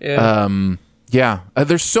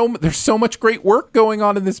 there's so much great work going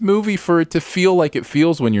on in this movie for it to feel like it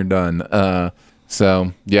feels when you're done. And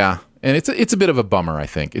it's a bit of a bummer. I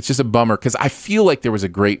think it's just a bummer because I feel like there was a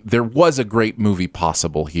great movie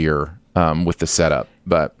possible here with the setup.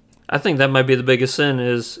 But I think that might be the biggest sin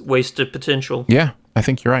is wasted potential. Yeah, I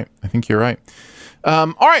think you're right.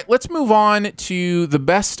 All right, let's move on to the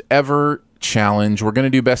best ever challenge. We're going to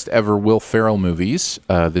do best ever Will Ferrell movies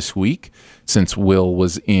this week, since Will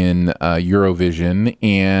was in Eurovision,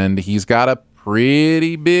 and he's got a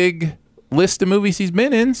pretty big list of movies he's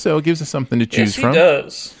been in, so it gives us something to choose from.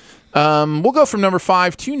 Yes, he does. We'll go from number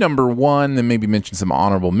 5 to number 1, then maybe mention some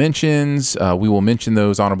honorable mentions. We will mention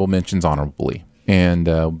those honorable mentions honorably,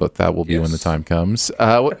 but that will be when the time comes.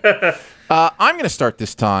 I'm going to start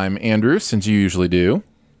this time, Andrew, since you usually do.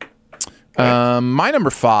 My number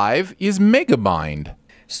 5 is Megamind.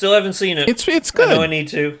 Still haven't seen it. It's good. I know I need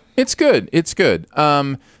to. It's good.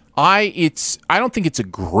 I don't think it's a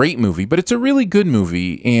great movie, but it's a really good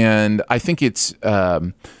movie, and I think it's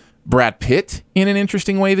Brad Pitt in an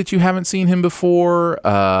interesting way that you haven't seen him before.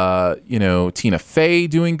 Tina Fey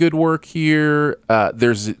doing good work here.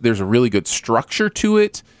 There's a really good structure to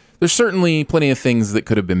it. There's certainly plenty of things that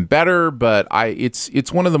could have been better, but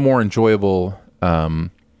it's one of the more enjoyable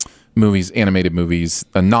animated movies,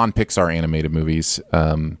 non-Pixar animated movies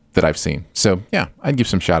that I've seen. So yeah, I'd give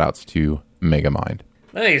some shout outs to Megamind.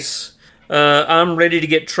 Nice. I'm ready to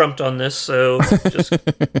get trumped on this, so just,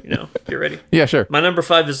 get ready. Yeah, sure. My number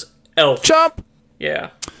 5 is Elf. Chump!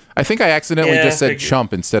 Yeah. I think I accidentally just said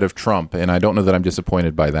chump instead of Trump, and I don't know that I'm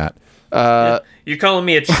disappointed by that. You're calling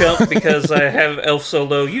me a chump because I have Elf so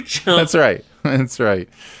low. You chump. That's right.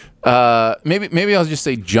 Maybe I'll just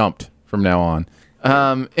say jumped from now on.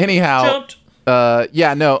 Anyhow. Jumped.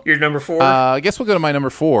 No. Your number 4? I guess we'll go to my number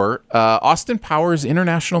 4. Austin Powers,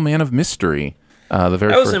 International Man of Mystery. That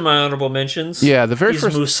was in my honorable mentions. Yeah, the very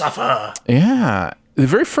first. Mustafa. Yeah, the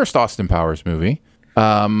very first Austin Powers movie.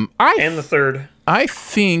 And the third. I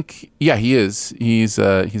think, he is. He's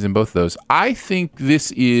in both of those. I think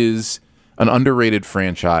this is an underrated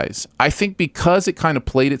franchise. I think because it kind of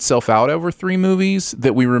played itself out over 3 movies,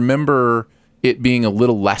 that we remember it being a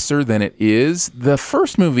little lesser than it is. The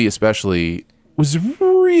first movie especially was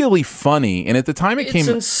really funny. And at the time it's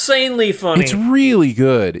insanely funny. It's really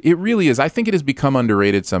good. It really is. I think it has become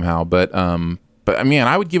underrated somehow. But man,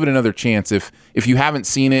 I would give it another chance if you haven't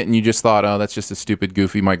seen it and you just thought, oh, that's just a stupid,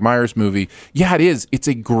 goofy Mike Myers movie. Yeah, it is. It's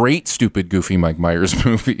a great, stupid, goofy Mike Myers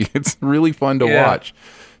movie. It's really fun to watch.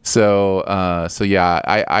 So yeah,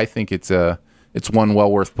 I think it's one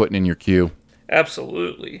well worth putting in your queue.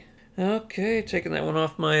 Absolutely. Okay, taking that one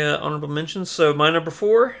off my honorable mentions. So my number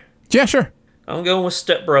 4? Yeah, sure. I'm going with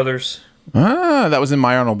Step Brothers. That was in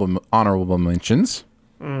my honorable mentions.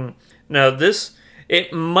 Now this,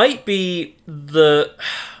 it might be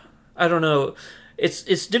I don't know.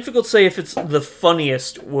 It's difficult to say if it's the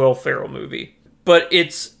funniest Will Ferrell movie, but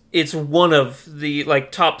it's one of the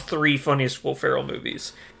top 3 funniest Will Ferrell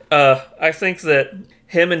movies. I think that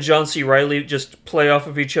him and John C. Reilly just play off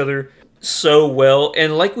of each other so well.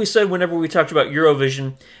 And like we said whenever we talked about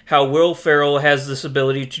Eurovision, how Will Ferrell has this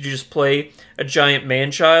ability to just play a giant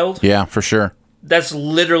man-child. Yeah, for sure. That's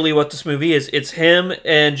literally what this movie is. It's him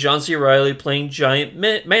and John C. Reilly playing giant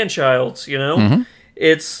man-childs, you know? Mm-hmm.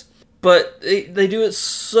 But they do it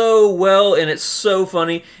so well, and it's so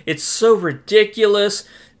funny. It's so ridiculous.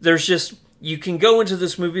 There's just... You can go into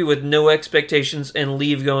this movie with no expectations and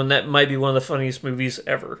leave going, that might be one of the funniest movies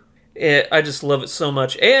ever. I just love it so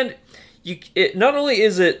much. And not only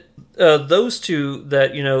is it those two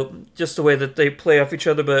that, just the way that they play off each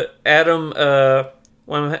other, but Adam,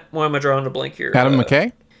 why am I drawing a blank here? Adam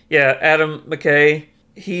McKay? Yeah, Adam McKay.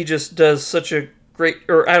 He just does such a great...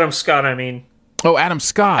 Or Adam Scott, I mean. Oh, Adam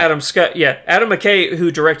Scott. Adam Scott, yeah. Adam McKay, who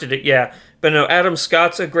directed it, yeah. But no, Adam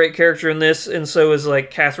Scott's a great character in this, and so is,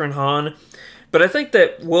 Catherine Hahn. But I think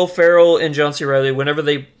that Will Ferrell and John C. Reilly, whenever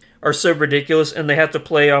they are so ridiculous and they have to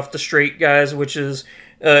play off the straight guys, which is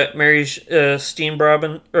Mary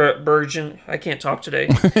Steenburgen. I can't talk today.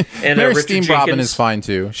 And Mary Richard Steenburgen Jenkins. is fine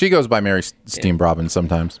too. She goes by Mary Steenburgen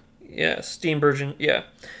sometimes. Yeah, Steenburgen. Yeah,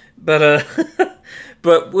 but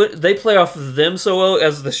they play off of them so well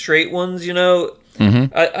as the straight ones.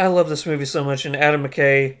 Mm-hmm. I love this movie so much. And Adam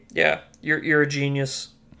McKay, yeah, you're a genius.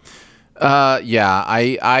 Yeah,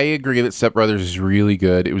 I agree that Step Brothers is really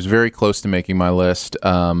good. It was very close to making my list.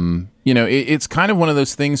 It's kind of one of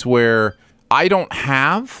those things where I don't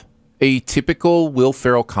have a typical Will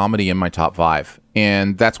Ferrell comedy in my top 5,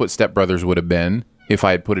 and that's what Step Brothers would have been if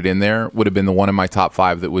I had put it in there. Would have been the one in my top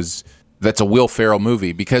 5 that's a Will Ferrell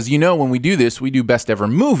movie, because when we do this, we do best ever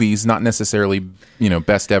movies, not necessarily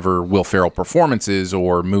best ever Will Ferrell performances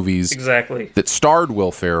or movies exactly that starred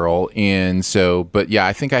Will Ferrell. And so, but yeah,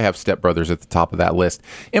 I think I have Step Brothers at the top of that list,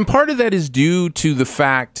 and part of that is due to the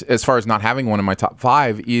fact, as far as not having one in my top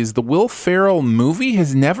 5, is the Will Ferrell movie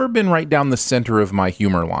has never been right down the center of my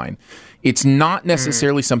humor line. It's not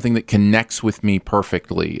necessarily something that connects with me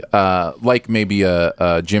perfectly, like maybe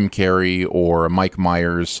a Jim Carrey or a Mike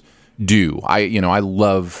Myers do. I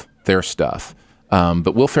love their stuff.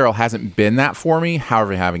 But Will Ferrell hasn't been that for me.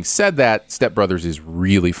 However, having said that, Step Brothers is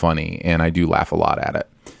really funny, and I do laugh a lot at it.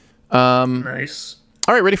 Nice.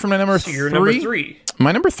 All right, ready for my number 3? Your number 3.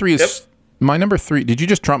 My number 3 is... Yep. My number 3... Did you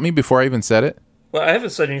just trump me before I even said it? Well, I haven't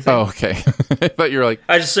said anything. Oh, okay. I thought you were like...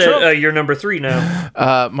 I just said your number 3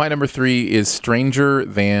 now. My number 3 is Stranger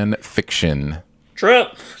Than Fiction.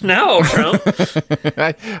 Trump. No, Trump.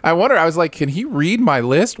 I wonder. I was like, can he read my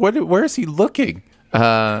list? Where is he looking?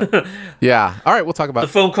 Yeah. All right, we'll talk about the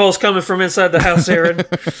phone call's coming from inside the house, Aaron.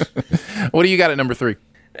 What do you got at number 3?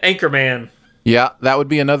 Anchorman. Yeah, that would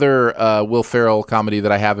be another Will Ferrell comedy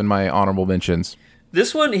that I have in my honorable mentions.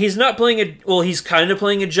 This one, he's not playing he's kind of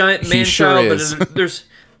playing a giant man-child, but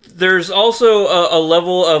there's also a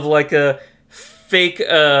level of a fake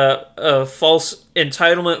false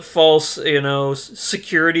entitlement, false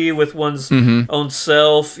security with one's own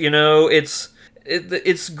self.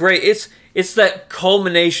 It's great. It's that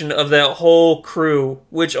culmination of that whole crew,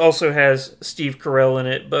 which also has Steve Carell in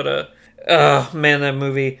it. But man, that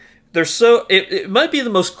movie, it might be the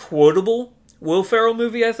most quotable Will Ferrell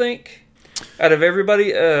movie, I think, out of everybody.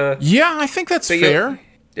 Yeah, I think that's fair.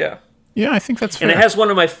 Yeah, I think that's fair. And it has one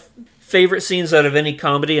of my favorite scenes out of any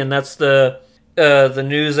comedy, and that's the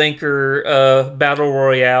news anchor battle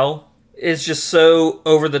royale. Is just so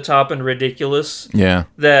over the top and ridiculous. Yeah.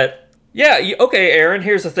 Okay, Aaron,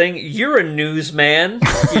 here's the thing. You're a newsman,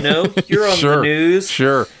 You're on the news.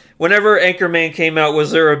 Sure. Whenever Anchorman came out,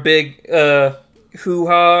 was there a big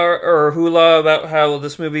hoo-ha or hula about how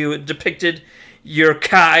this movie depicted your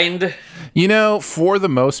kind? For the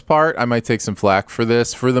most part, I might take some flack for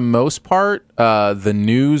this. For the most part, the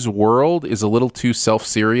news world is a little too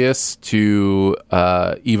self-serious to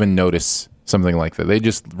even notice something like that. They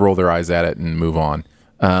just roll their eyes at it and move on.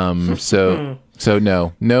 So So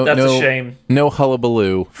no, That's a shame. No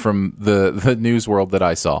hullabaloo from the news world that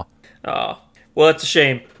I saw. Oh, well, that's a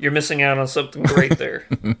shame. You're missing out on something great there.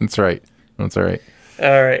 That's right. That's all right.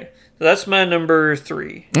 All right. So that's my number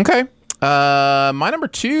 3. Okay. My number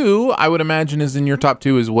 2, I would imagine, is in your top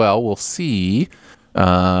 2 as well. We'll see.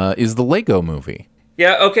 Is the Lego Movie.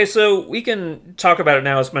 Yeah, okay, so we can talk about it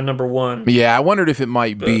now as my number 1. Yeah, I wondered if it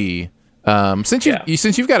might be. Since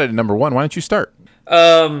you've got it at number 1, why don't you start?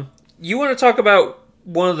 You want to talk about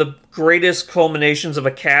one of the greatest culminations of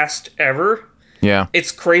a cast ever? Yeah.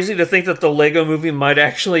 It's crazy to think that the Lego Movie might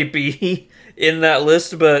actually be in that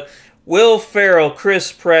list, but Will Ferrell,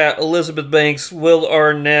 Chris Pratt, Elizabeth Banks, Will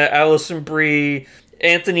Arnett, Alison Brie,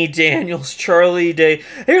 Anthony Daniels, Charlie Day.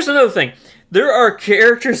 Here's another thing. There are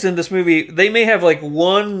characters in this movie, they may have like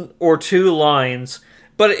 1 or 2 lines,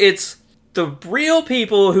 but it's the real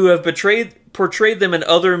people who have portrayed them in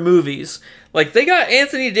other movies. Like, they got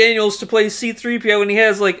Anthony Daniels to play C-3PO, and he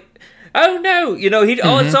has, like, oh no,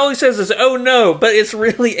 all he says is, oh no, but it's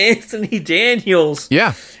really Anthony Daniels.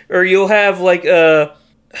 Yeah. Or you'll have, like,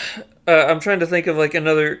 I'm trying to think of, like,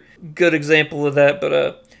 another good example of that,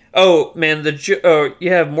 but,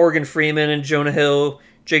 you have Morgan Freeman and Jonah Hill,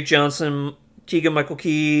 Jake Johnson, Keegan-Michael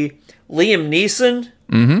Key, Liam Neeson,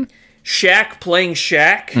 Shaq playing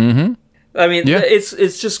Shaq. I mean,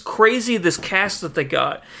 it's just crazy, this cast that they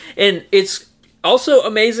got. And it's also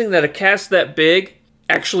amazing that a cast that big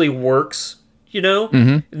actually works,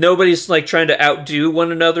 Nobody's, like, trying to outdo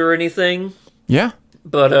one another or anything. Yeah.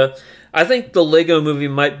 But I think the Lego Movie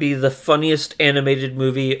might be the funniest animated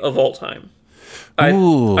movie of all time. I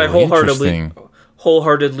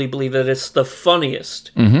wholeheartedly believe that it's the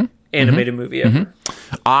funniest animated movie ever.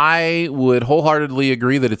 I would wholeheartedly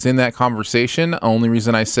agree that it's in that conversation. Only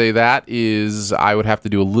reason I say that is I would have to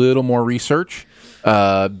do a little more research.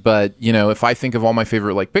 But, if I think of all my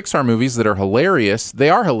favorite, like, Pixar movies that are hilarious, they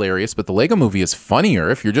are hilarious, but the Lego Movie is funnier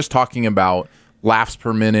if you're just talking about laughs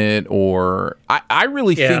per minute, or I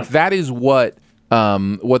really think that is what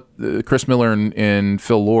Chris Miller and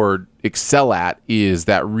Phil Lord excel at, is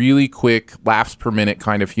that really quick laughs per minute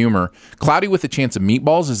kind of humor. Cloudy with a Chance of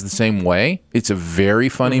Meatballs is the same way. It's a very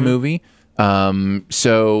funny movie.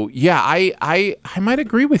 So yeah, I might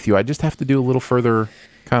agree with you. I just have to do a little further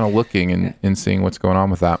kind of looking and seeing what's going on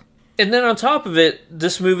with that. And then on top of it,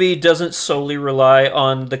 this movie doesn't solely rely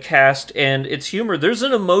on the cast and its humor. There's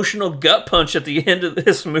an emotional gut punch at the end of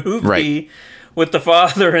this movie with the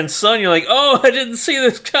father and son. You're like, oh, I didn't see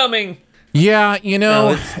this coming. Yeah,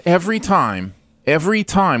 every time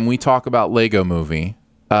we talk about Lego Movie,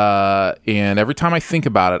 and every time I think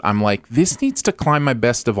about it, I'm like, this needs to climb my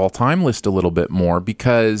best of all time list a little bit more,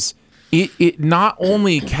 because it not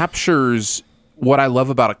only captures what I love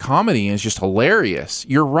about a comedy and it's just hilarious.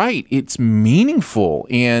 You're right. It's meaningful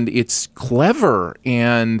and it's clever,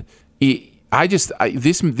 and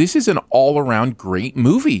this is an all around great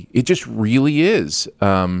movie. It just really is.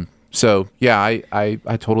 So yeah,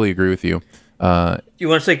 I totally agree with you. You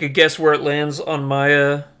want to take a guess where it lands on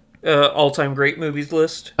my all time great movies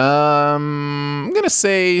list? I'm gonna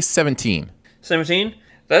say 17. 17?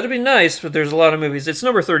 That'd be nice, but there's a lot of movies. It's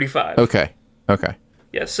number 35. Okay.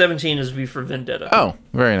 Yeah, 17 is V for Vendetta. Oh,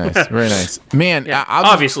 very nice. Very nice. Man, yeah,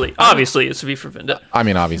 obviously it's V for Vendetta. I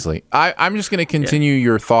mean, obviously. I'm just going to continue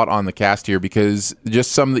your thought on the cast here, because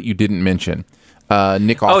just some that you didn't mention.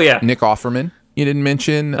 Nick Offerman, you didn't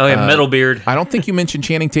mention. Oh, yeah, Metalbeard. I don't think you mentioned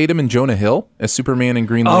Channing Tatum and Jonah Hill as Superman and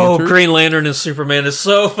Green Lantern. Oh, Green Lantern and Superman is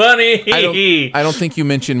so funny. I don't think you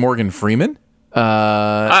mentioned Morgan Freeman.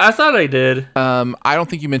 I thought I did. I don't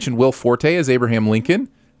think you mentioned Will Forte as Abraham Lincoln.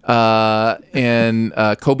 And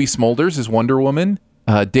Kobe Smulders is Wonder Woman.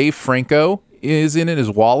 Dave Franco is in it as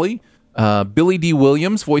Wally. Billy D.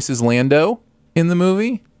 Williams voices Lando in the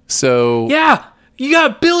movie. So yeah, you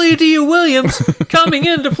got Billy D. Williams coming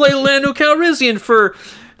in to play Lando Calrissian for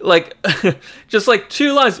like just like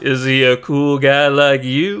 2 lines. Is he a cool guy like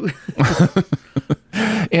you?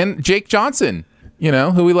 And Jake Johnson,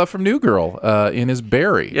 who we love from New Girl, in his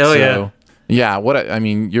Barry. Oh, yeah.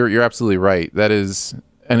 You're absolutely right. That is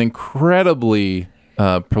an incredibly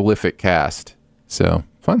prolific cast. So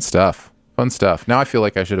fun stuff. Now I feel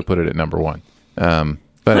like I should have put it at number 1. But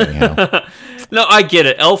anyhow. No, I get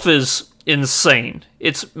it. Elf is insane.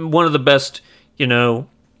 It's one of the best,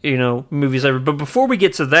 movies ever. But before we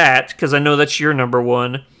get to that, because I know that's your number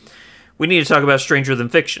 1, we need to talk about Stranger Than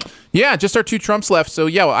Fiction. Yeah, just our 2 trumps left. So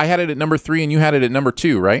yeah, I had it at number 3 and you had it at number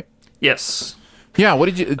 2, right? Yes. Yeah, what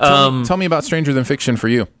did you tell me about Stranger Than Fiction for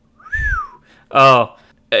you? Oh,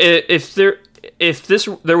 if there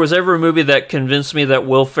was ever a movie that convinced me that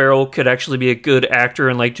Will Ferrell could actually be a good actor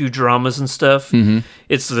and like do dramas and stuff,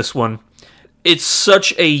 it's this one. it's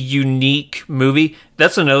such a unique movie.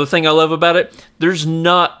 That's another thing I love about it. There's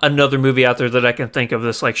not another movie out there that I can think of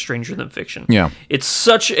that's like Stranger Than Fiction. Yeah. It's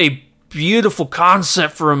such a beautiful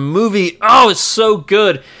concept for a movie. Oh, it's so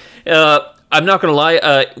good. I'm not going to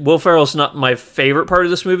lie. Will Ferrell's not my favorite part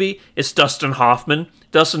of this movie. It's Dustin Hoffman.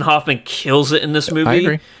 Dustin Hoffman kills it in this movie. I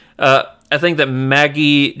agree. I think that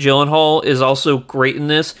Maggie Gyllenhaal is also great in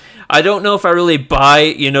this. I don't know if I really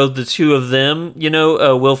buy, the two of them,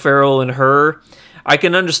 Will Ferrell and her. I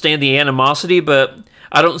can understand the animosity, but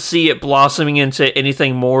I don't see it blossoming into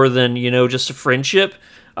anything more than, just a friendship.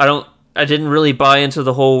 I didn't really buy into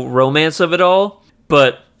the whole romance of it all.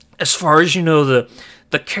 But as far as, the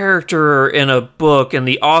character in a book and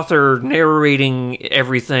the author narrating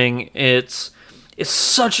everything, it's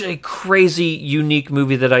such a crazy, unique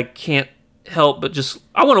movie that I can't help but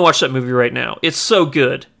I want to watch that movie right now. It's so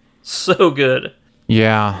good. So good.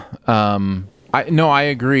 Yeah. I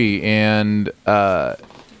agree. And,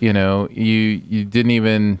 you didn't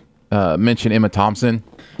even mention Emma Thompson,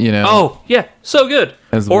 Oh, yeah. So good.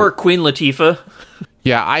 Or Queen Latifah.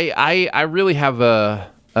 Yeah, I really have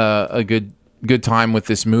a good time with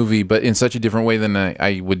this movie, but in such a different way than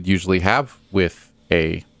I would usually have with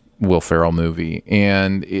a Will Ferrell movie.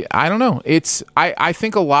 And I don't know. I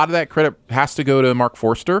think a lot of that credit has to go to Mark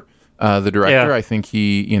Forster, the director. Yeah. I think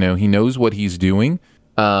he knows what he's doing.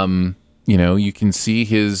 You can see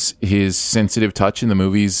his sensitive touch in the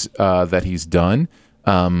movies that he's done.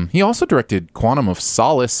 He also directed Quantum of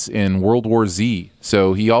Solace in World War Z,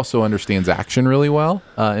 so he also understands action really well,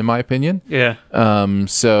 in my opinion. Yeah.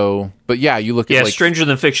 But yeah, you look at Stranger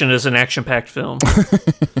Than Fiction is an action-packed film.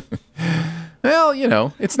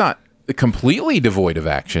 Well, it's not completely devoid of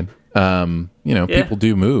action. People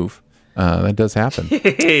do move. That does happen.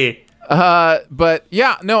 But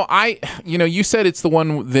yeah, no, you said it's the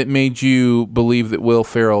one that made you believe that Will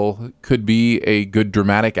Ferrell could be a good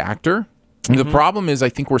dramatic actor. Mm-hmm. The problem is I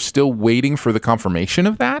think we're still waiting for the confirmation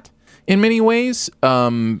of that in many ways.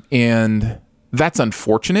 And that's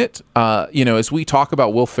unfortunate. As we talk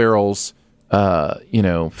about Will Ferrell's,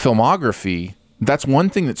 filmography, that's one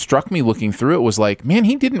thing that struck me looking through it was like, man,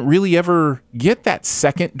 he didn't really ever get that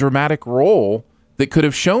second dramatic role that could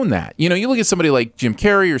have shown that. You look at somebody like Jim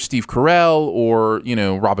Carrey or Steve Carell or,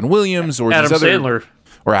 Robin Williams or Adam Sandler.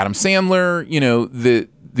 Or Adam Sandler,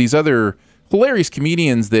 these other hilarious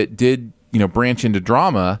comedians that did, branch into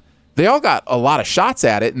drama. They all got a lot of shots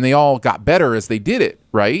at it and they all got better as they did it,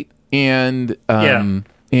 right? And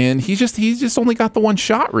and he's just only got the one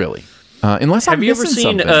shot really. Unless have you ever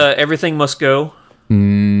seen Everything Must Go?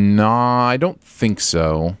 No, I don't think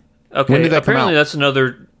so. Okay, when did that apparently come out? that's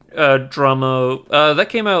another drama that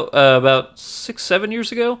came out about 6-7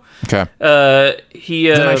 years ago. Okay,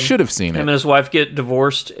 then I should have seen it. Him and his wife get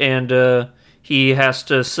divorced, and he has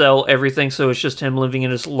to sell everything, so it's just him living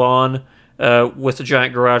in his lawn with a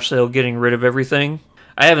giant garage sale, getting rid of everything.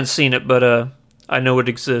 I haven't seen it, but I know it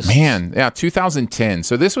exists. Man, yeah, 2010.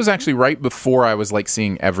 So this was actually right before I was like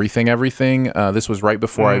seeing everything. This was right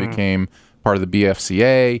before I became part of the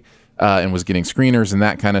BFCA and was getting screeners and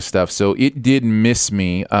that kind of stuff. So it did miss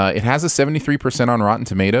me. It has a 73% on Rotten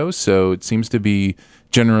Tomatoes, so it seems to be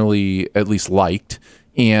generally at least liked.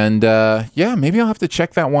 And maybe I'll have to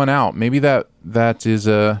check that one out. Maybe that is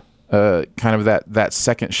a kind of that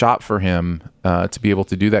second shot for him to be able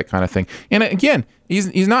to do that kind of thing. And again,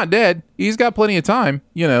 he's not dead. He's got plenty of time,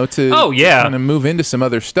 to kind of move into some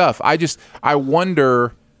other stuff. I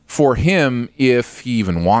wonder for him if he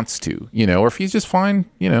even wants to, or if he's just fine,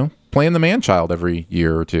 playing the man-child every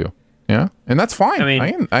year or two. Yeah, and that's fine. I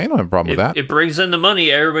mean, I don't have a problem with that. It brings in the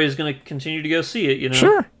money. Everybody's going to continue to go see it,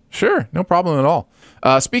 Sure. No problem at all.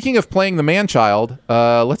 Speaking of playing the man-child,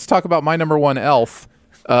 let's talk about my number one, Elf.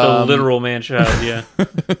 The literal man-child, yeah.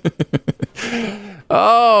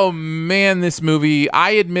 Oh, man, this movie,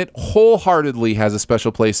 I admit, wholeheartedly has a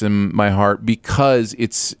special place in my heart because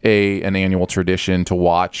it's an annual tradition to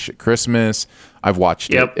watch at Christmas. I've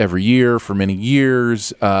watched it every year for many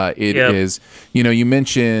years. It is, you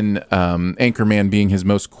mentioned Anchorman being his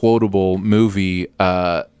most quotable movie.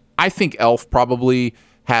 I think Elf probably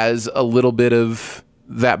has a little bit of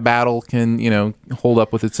that battle, can, hold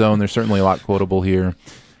up with its own. There's certainly a lot quotable here.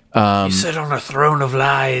 You sit on a throne of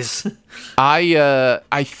lies.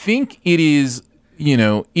 I think it is,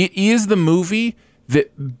 it is the movie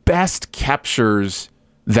that best captures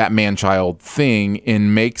that man-child thing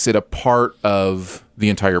and makes it a part of the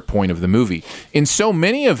entire point of the movie. In so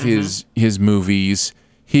many of his movies,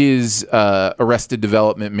 his Arrested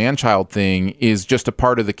Development man-child thing is just a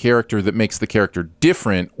part of the character that makes the character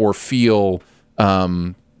different or feel,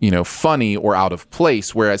 funny or out of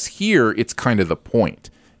place. Whereas here, it's kind of the point.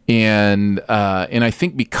 And I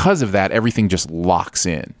think because of that, everything just locks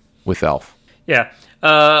in with Elf. Yeah.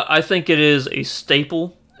 I think it is a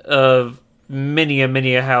staple of many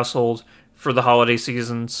a household for the holiday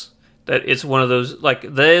seasons. That it's one of those,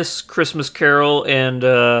 like this, Christmas Carol, and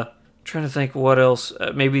trying to think what else.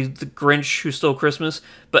 Maybe The Grinch Who Stole Christmas.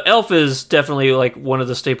 But Elf is definitely like one of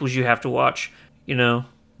the staples you have to watch, you know?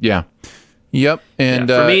 Yeah. Yep. And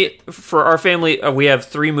for me, for our family, we have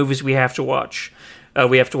 3 movies we have to watch.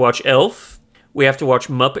 We have to watch Elf, we have to watch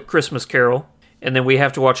Muppet Christmas Carol, and then we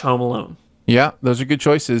have to watch Home Alone. Yeah, those are good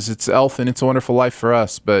choices. It's Elf and It's a Wonderful Life for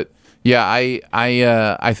us, but yeah,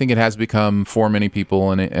 I think it has become for many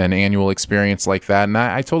people an annual experience like that, and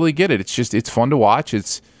I totally get it. It's fun to watch.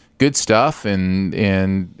 It's good stuff,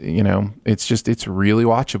 and you know, it's really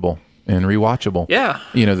watchable and rewatchable. Yeah,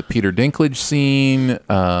 you know, the Peter Dinklage scene.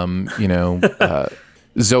 You know,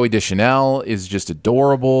 Zooey Deschanel is just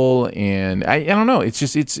adorable, and I don't know. It's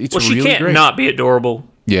well, she really can't great. not be adorable.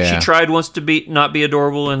 Yeah, she tried once to not be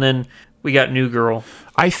adorable, and then we got New Girl.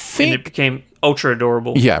 I think and it became ultra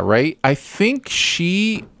adorable. Yeah, right. I think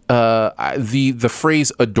she the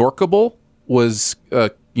phrase "adorkable" was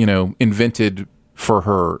invented for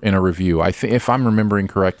her in a review. I think, if I'm remembering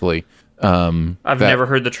correctly. I've never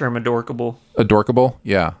heard the term adorkable. Adorkable,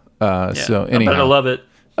 yeah. So anyhow, I love it.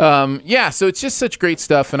 Yeah, so it's just such great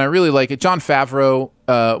stuff, and I really like it. Jon Favreau,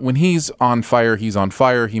 when he's on fire, he's on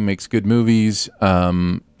fire. He makes good movies.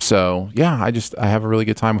 So yeah, I have a really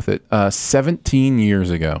good time with it. 17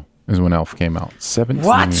 years ago is when Elf came out.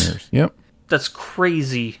 17 years. Yep. That's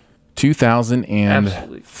crazy. 2003.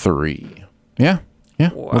 Absolutely. Yeah.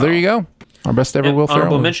 Wow. Well, there you go. Our best ever Will Ferrell.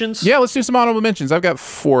 Honorable mentions? Yeah, let's do some honorable mentions. I've got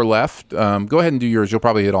 4 left. Go ahead and do yours. You'll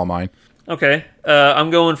probably hit all mine. Okay. I'm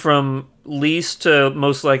going from least to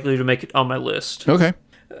most likely to make it on my list.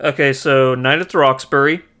 Okay, so Night at the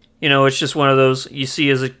Roxbury. You know, it's just one of those you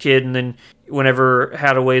see as a kid, and then whenever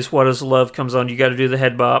Hadaway's What Is Love comes on, you got to do the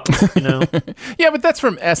head bop, you know? Yeah, but that's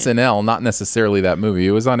from SNL, not necessarily that movie.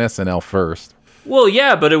 It was on SNL first. Well,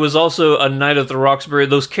 yeah, but it was also a Night at the Roxbury.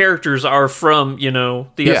 Those characters are from, the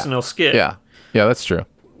SNL skit. Yeah, that's true.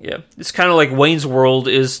 Yeah, it's kind of like Wayne's World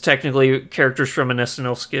is technically characters from an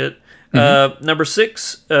SNL skit. Mm-hmm. Number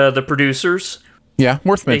 6, The Producers. Yeah,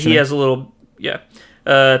 worth mentioning. He has a little,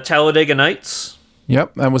 Talladega Nights.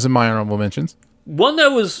 Yep, that was in my honorable mentions. One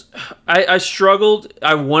that was, I struggled.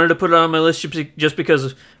 I wanted to put it on my list just because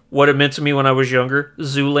of what it meant to me when I was younger.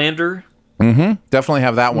 Zoolander. Mm-hmm. Definitely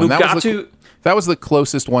have that one. Mugatu. That was the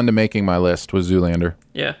closest one to making my list, was Zoolander.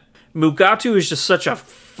 Yeah. Mugatu is just such a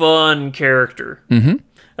fun character.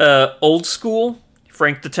 Mm-hmm. Old School,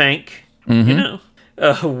 Frank the Tank,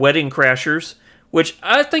 Wedding Crashers, which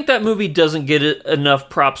I think that movie doesn't get enough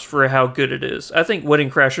props for how good it is. I think Wedding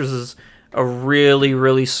Crashers is a really,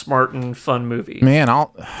 really smart and fun movie. Man,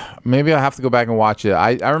 maybe I'll have to go back and watch it.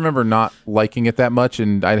 I remember not liking it that much,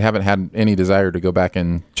 and I haven't had any desire to go back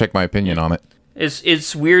and check my opinion on it.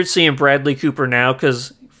 It's weird seeing Bradley Cooper now,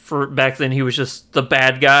 because for back then he was just the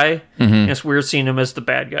bad guy, and it's weird seeing him as the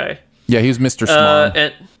bad guy. Yeah, he was Mr.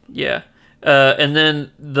 Smart. And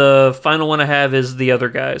then the final one I have is The Other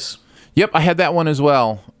Guys. Yep, I had that one as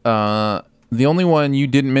well. The only one you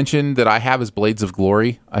didn't mention that I have is Blades of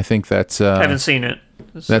Glory. I think that's... haven't seen it.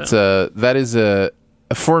 So. That is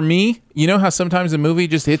for me, you know how sometimes a movie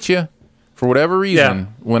just hits you? For whatever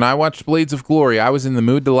reason, when I watched Blades of Glory, I was in the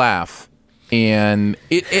mood to laugh. And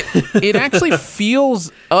it actually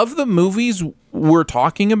feels, of the movies we're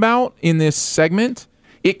talking about in this segment,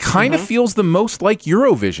 it kind of feels the most like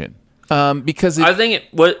Eurovision. Because I think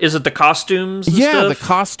what is it, the costumes and stuff? stuff? The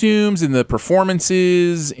costumes and the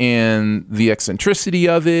performances and the eccentricity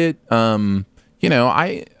of it. I don't know.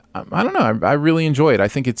 I really enjoy it. I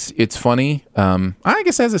think it's funny. I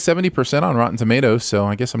guess it has a 70% on Rotten Tomatoes, so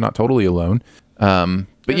I guess I'm not totally alone.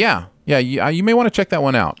 But you may want to check that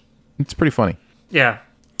one out. It's pretty funny. Yeah.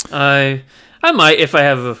 I might if I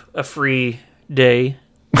have a free day.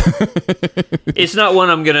 It's not one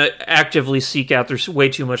I'm going to actively seek out. There's way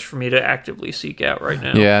too much for me to actively seek out right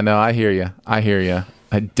now. Yeah, no, I hear you.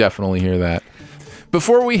 I definitely hear that.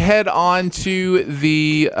 Before we head on to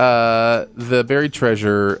the Buried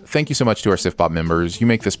Treasure, thank you so much to our SIFPOP members. You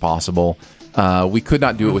make this possible. We could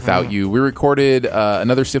not do it without you. We recorded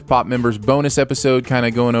another SIFPOP members bonus episode, kind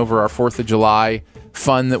of going over our 4th of July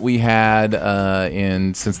fun that we had,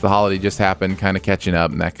 and since the holiday just happened, kind of catching up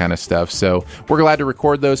and that kind of stuff. So we're glad to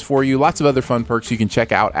record those for you. Lots of other fun perks you can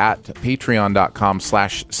check out at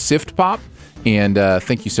patreon.com/siftpop. And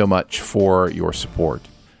thank you so much for your support.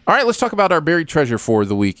 All right, let's talk about our buried treasure for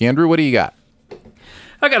the week. Andrew, what do you got?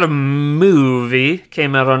 I got a movie,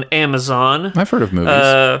 came out on Amazon. I've heard of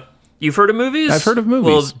movies. You've heard of movies? I've heard of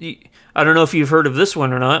movies. Well, I don't know if you've heard of this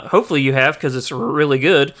one or not. Hopefully you have, because it's really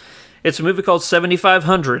good. It's a movie called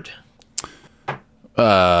 7500.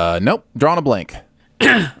 Nope. Drawing a blank.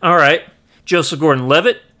 All right. Joseph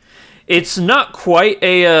Gordon-Levitt. It's not quite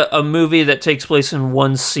a movie that takes place in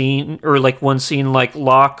one scene, or like one scene like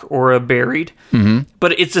Locke or Buried,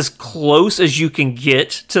 but it's as close as you can get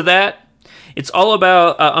to that. It's all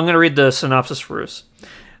about, I'm going to read the synopsis for us.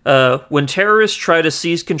 When terrorists try to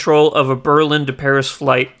seize control of a Berlin to Paris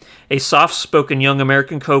flight, a soft-spoken young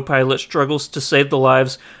American co-pilot struggles to save the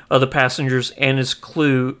lives of the passengers and his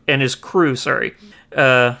crew,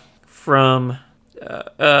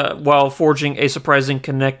 while forging a surprising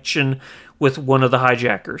connection with one of the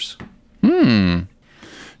hijackers.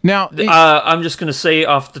 Now, I'm just going to say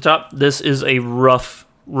off the top, this is a rough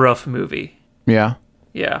movie. Yeah.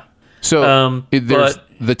 Yeah. So there's but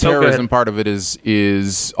the terrorism part of it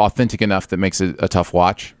is authentic enough that makes it a tough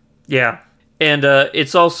watch. Yeah. And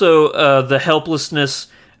it's also the helplessness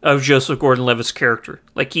of Joseph Gordon-Levitt's character.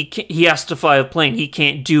 Like, he has to fly a plane. He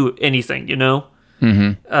can't do anything, you know?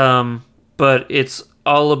 But it's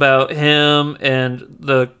all about him and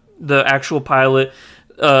the actual pilot.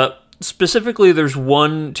 Specifically, there's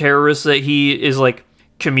one terrorist that he is like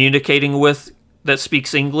communicating with that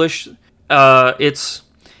speaks English.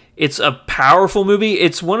 It's a powerful movie.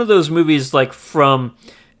 It's one of those movies, like, from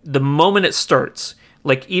the moment it starts,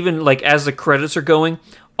 like, even like as the credits are going,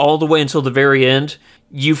 all the way until the very end,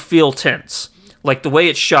 you feel tense. Like, the way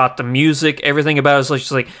it's shot, the music, everything about it is like,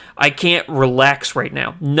 just like, I can't relax right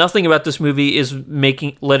now. Nothing about this movie is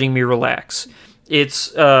letting me relax.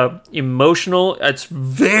 It's emotional. It's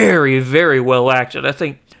very, very well acted. I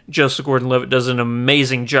think Joseph Gordon-Levitt does an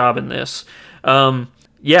amazing job in this.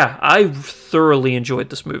 Yeah, I thoroughly enjoyed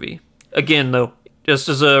this movie. Again, though, just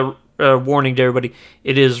as a warning to everybody,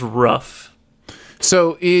 it is rough.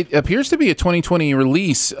 So it appears to be a 2020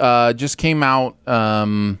 release. Just came out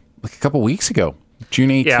like a couple weeks ago, June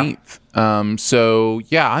 18th. Yeah. So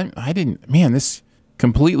yeah, I didn't. Man, this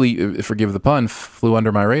completely, forgive the pun, flew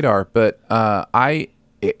under my radar. But I'm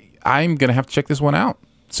gonna have to check this one out.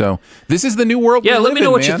 So this is the new world. Yeah, let me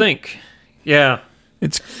know what man. You think. Yeah.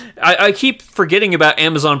 I keep forgetting about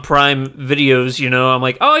Amazon Prime videos, you know. I'm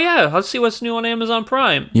like, oh yeah, let's see what's new on Amazon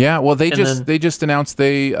Prime. Yeah, well they just announced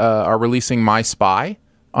they are releasing My Spy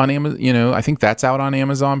on Amazon. You know, I think that's out on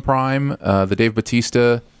Amazon Prime. The Dave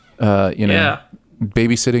Bautista,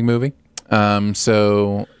 babysitting movie.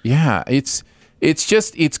 So yeah, it's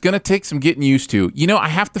gonna take some getting used to. You know, I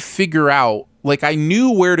have to figure out. Like, I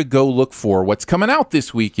knew where to go look for what's coming out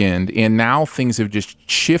this weekend, and now things have just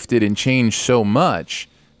shifted and changed so much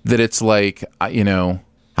that it's like, you know,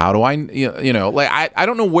 how do I, you know, like, I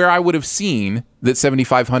don't know where I would have seen that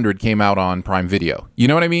 7500 came out on Prime Video. You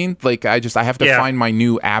know what I mean? Like, I have to find my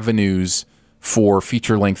new avenues for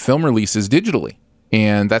feature-length film releases digitally.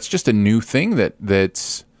 And that's just a new thing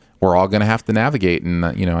that's we're all going to have to navigate,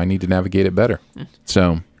 and, you know, I need to navigate it better.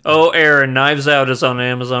 So... Oh, Aaron, Knives Out is on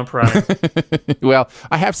Amazon Prime. Well,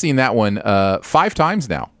 I have seen that one 5 times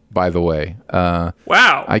now, by the way.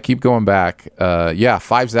 Wow. I keep going back. Yeah,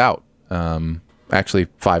 5's out. Actually,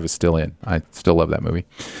 5 is still in. I still love that movie.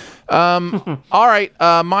 All right.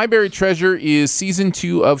 My Buried Treasure is season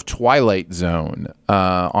 2 of Twilight Zone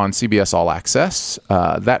on CBS All Access.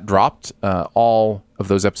 That dropped all of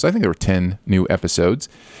those episodes. I think there were 10 new episodes.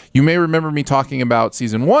 You may remember me talking about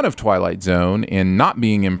season 1 of Twilight Zone and not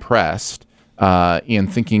being impressed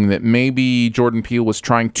and thinking that maybe Jordan Peele was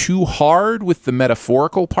trying too hard with the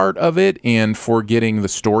metaphorical part of it and forgetting the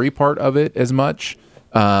story part of it as much.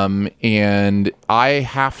 And I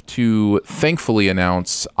have to thankfully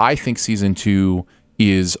announce, I think season 2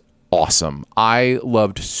 is awesome. I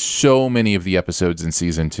loved so many of the episodes in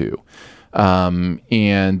season 2.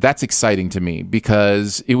 And that's exciting to me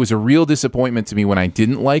because it was a real disappointment to me when I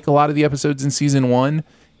didn't like a lot of the episodes in season 1.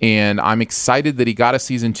 And I'm excited that he got a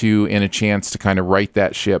season 2 and a chance to kind of right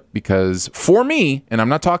that ship because for me, and I'm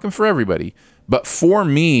not talking for everybody, but for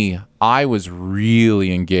me, I was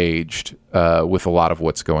really engaged with a lot of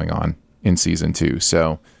what's going on in season 2.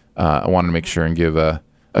 So I wanted to make sure and give a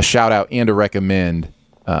shout out and a recommend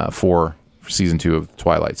for season 2 of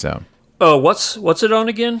Twilight Zone. Oh, what's it on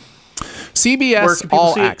again? CBS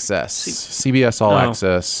All Access. CBS All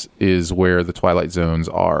Access is where the Twilight Zones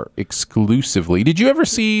are exclusively. Did you ever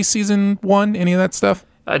see season 1, any of that stuff?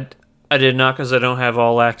 I did not because I don't have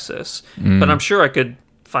All Access. But I'm sure I could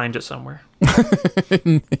find it somewhere.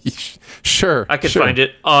 Sure. I could find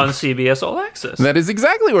it on CBS All Access. That is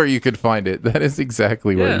exactly where you could find it.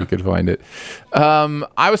 You could find it.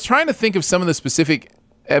 I was trying to think of some of the specific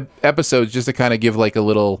episodes just to kind of give like a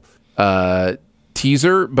little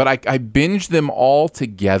teaser, but I binged them all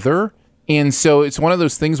together. And so it's one of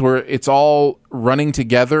those things where it's all running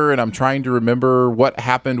together and I'm trying to remember what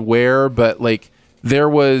happened where. But like there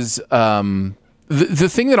was the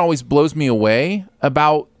thing that always blows me away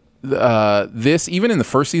about this, even in the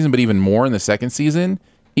first season, but even more in the second season,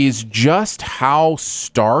 is just how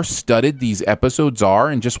star-studded these episodes are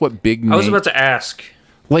and just what big names. I was about to ask.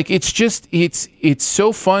 Like, it's just, it's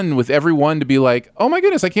so fun with everyone to be like, oh my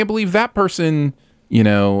goodness, I can't believe that person,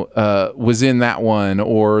 was in that one,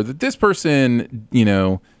 or that this person,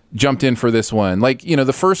 jumped in for this one. Like,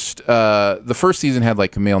 the first season had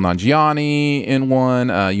like Kumail Nanjiani in one.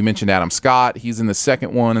 You mentioned Adam Scott. He's in the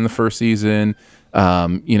second one in the first season,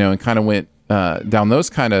 and kind of went down those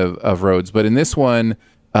kind of roads. But in this one,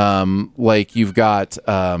 like you've got,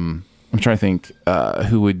 I'm trying to think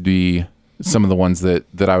who would be some of the ones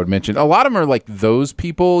that I would mention. A lot of them are like those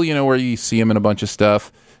people, where you see them in a bunch of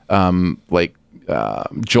stuff. Like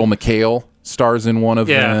Joel McHale stars in one of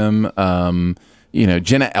them.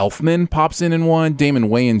 Jenna Elfman pops in one. Damon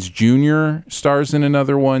Wayans Jr. stars in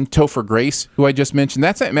another one. Topher Grace, who I just mentioned.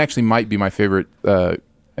 That's actually might be my favorite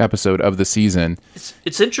episode of the season.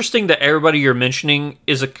 It's interesting that everybody you're mentioning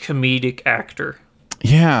is a comedic actor.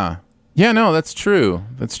 Yeah, no, that's true.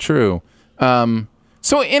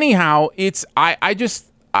 So anyhow,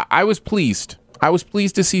 I was pleased. I was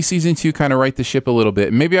pleased to see season 2 kind of right the ship a little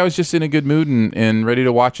bit. Maybe I was just in a good mood and ready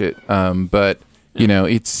to watch it. But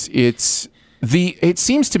it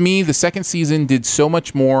seems to me the second season did so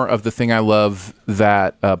much more of the thing I love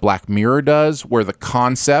that Black Mirror does, where the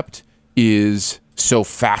concept is so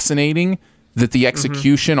fascinating that the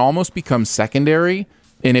execution almost becomes secondary.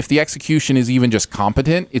 And if the execution is even just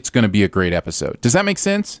competent, it's going to be a great episode. Does that make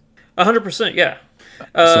sense? 100%, yeah.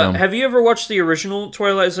 Have you ever watched the original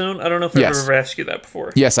Twilight Zone? I don't know if I've ever asked you that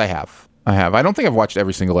before. Yes, I have. I don't think I've watched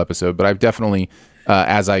every single episode, but I've definitely,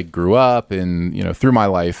 as I grew up and through my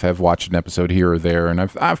life, have watched an episode here or there, and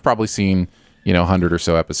I've probably seen 100 or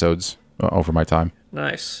so episodes over my time.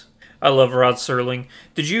 Nice. I love Rod Serling.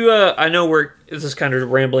 Did you? I know this is kind of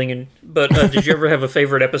rambling, but did you ever have a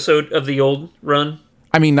favorite episode of the old run?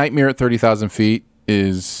 I mean, Nightmare at 30,000 Feet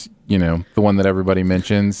is the one that everybody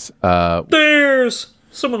mentions. There's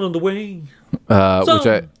someone on the wing.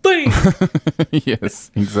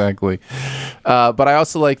 Yes, exactly. But I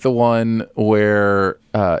also like the one where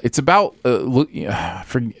it's about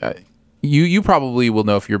you probably will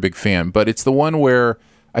know if you're a big fan, but it's the one where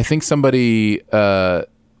I think somebody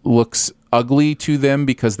looks ugly to them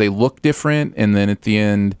because they look different, and then at the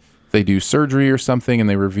end they do surgery or something and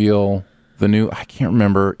they reveal the new. I can't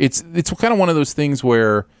remember. It's kind of one of those things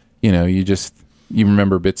where you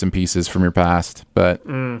remember bits and pieces from your past, but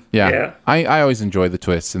I always enjoy the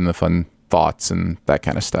twists and the fun thoughts and that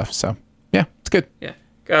kind of stuff. So yeah, it's good. Yeah,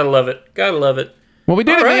 gotta love it. Well, we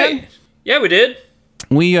did it, man. Yeah, we did.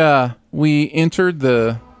 We entered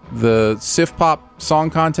the Sif Pop song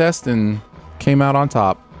contest and came out on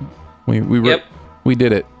top. We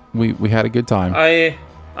did it. We had a good time. I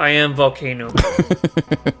am Volcano.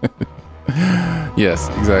 Yes,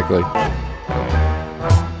 exactly.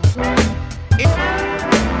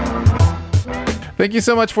 Thank you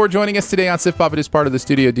so much for joining us today on Sif Pop. It is part of the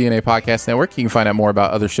Studio DNA Podcast Network. You can find out more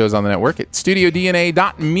about other shows on the network at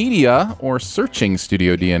studiodna.media or searching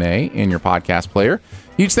Studio DNA in your podcast player.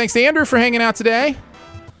 Huge thanks to Andrew for hanging out today.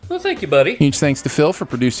 Well, thank you, buddy. Huge thanks to Phil for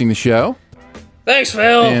producing the show. Thanks,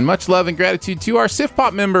 Phil. And much love and gratitude to our Sif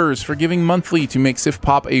Pop members for giving monthly to make Sif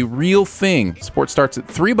Pop a real thing. Support starts at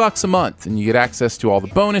 $3 a month, and you get access to all the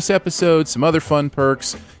bonus episodes, some other fun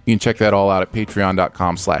perks. You can check that all out at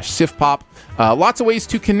patreon.com/SifPop. Lots of ways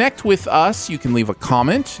to connect with us. You can leave a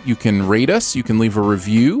comment. You can rate us. You can leave a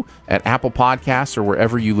review at Apple Podcasts or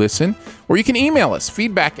wherever you listen. Or you can email us,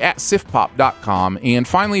 feedback@sifpop.com. And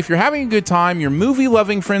finally, if you're having a good time, your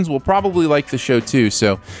movie-loving friends will probably like the show too.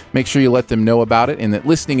 So make sure you let them know about it and that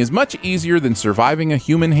listening is much easier than surviving a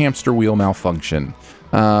human hamster wheel malfunction.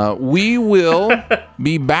 We will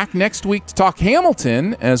be back next week to talk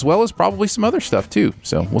Hamilton, as well as probably some other stuff too.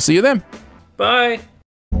 So we'll see you then. Bye.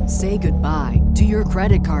 Say goodbye to your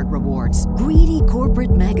credit card rewards. Greedy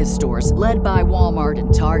corporate mega stores, led by Walmart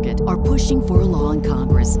and Target, are pushing for a law in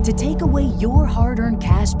Congress to take away your hard-earned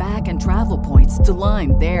cash back and travel points to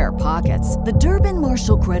line their pockets. The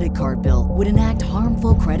Durbin-Marshall credit card bill would enact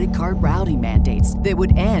harmful credit card routing mandates that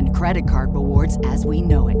would end credit card rewards as we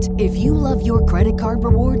know it. If you love your credit card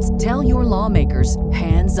rewards, tell your lawmakers,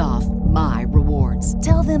 hands off my rewards.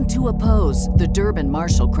 Tell them to oppose the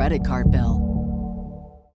Durbin-Marshall credit card bill.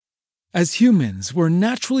 As humans, we're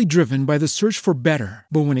naturally driven by the search for better.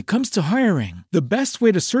 But when it comes to hiring, the best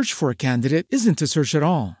way to search for a candidate isn't to search at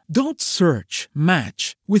all. Don't search,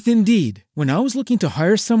 match with Indeed. When I was looking to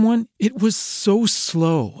hire someone, it was so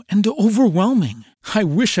slow and overwhelming. I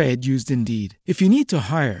wish I had used Indeed. If you need to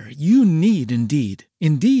hire, you need Indeed.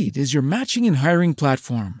 Indeed is your matching and hiring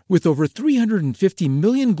platform with over 350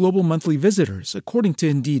 million global monthly visitors, according to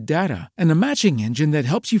Indeed data, and a matching engine that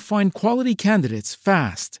helps you find quality candidates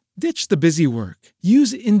fast. Ditch the busy work.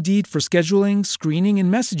 Use Indeed for scheduling, screening,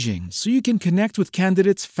 and messaging so you can connect with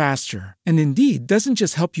candidates faster. And Indeed doesn't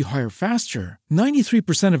just help you hire faster.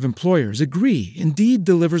 93% of employers agree Indeed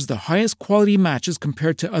delivers the highest quality matches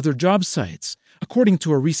compared to other job sites, according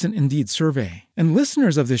to a recent Indeed survey. And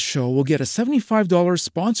listeners of this show will get a $75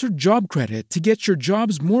 sponsored job credit to get your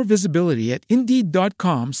jobs more visibility at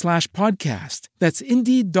Indeed.com/podcast. That's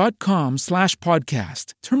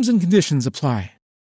Indeed.com/podcast. Terms and conditions apply.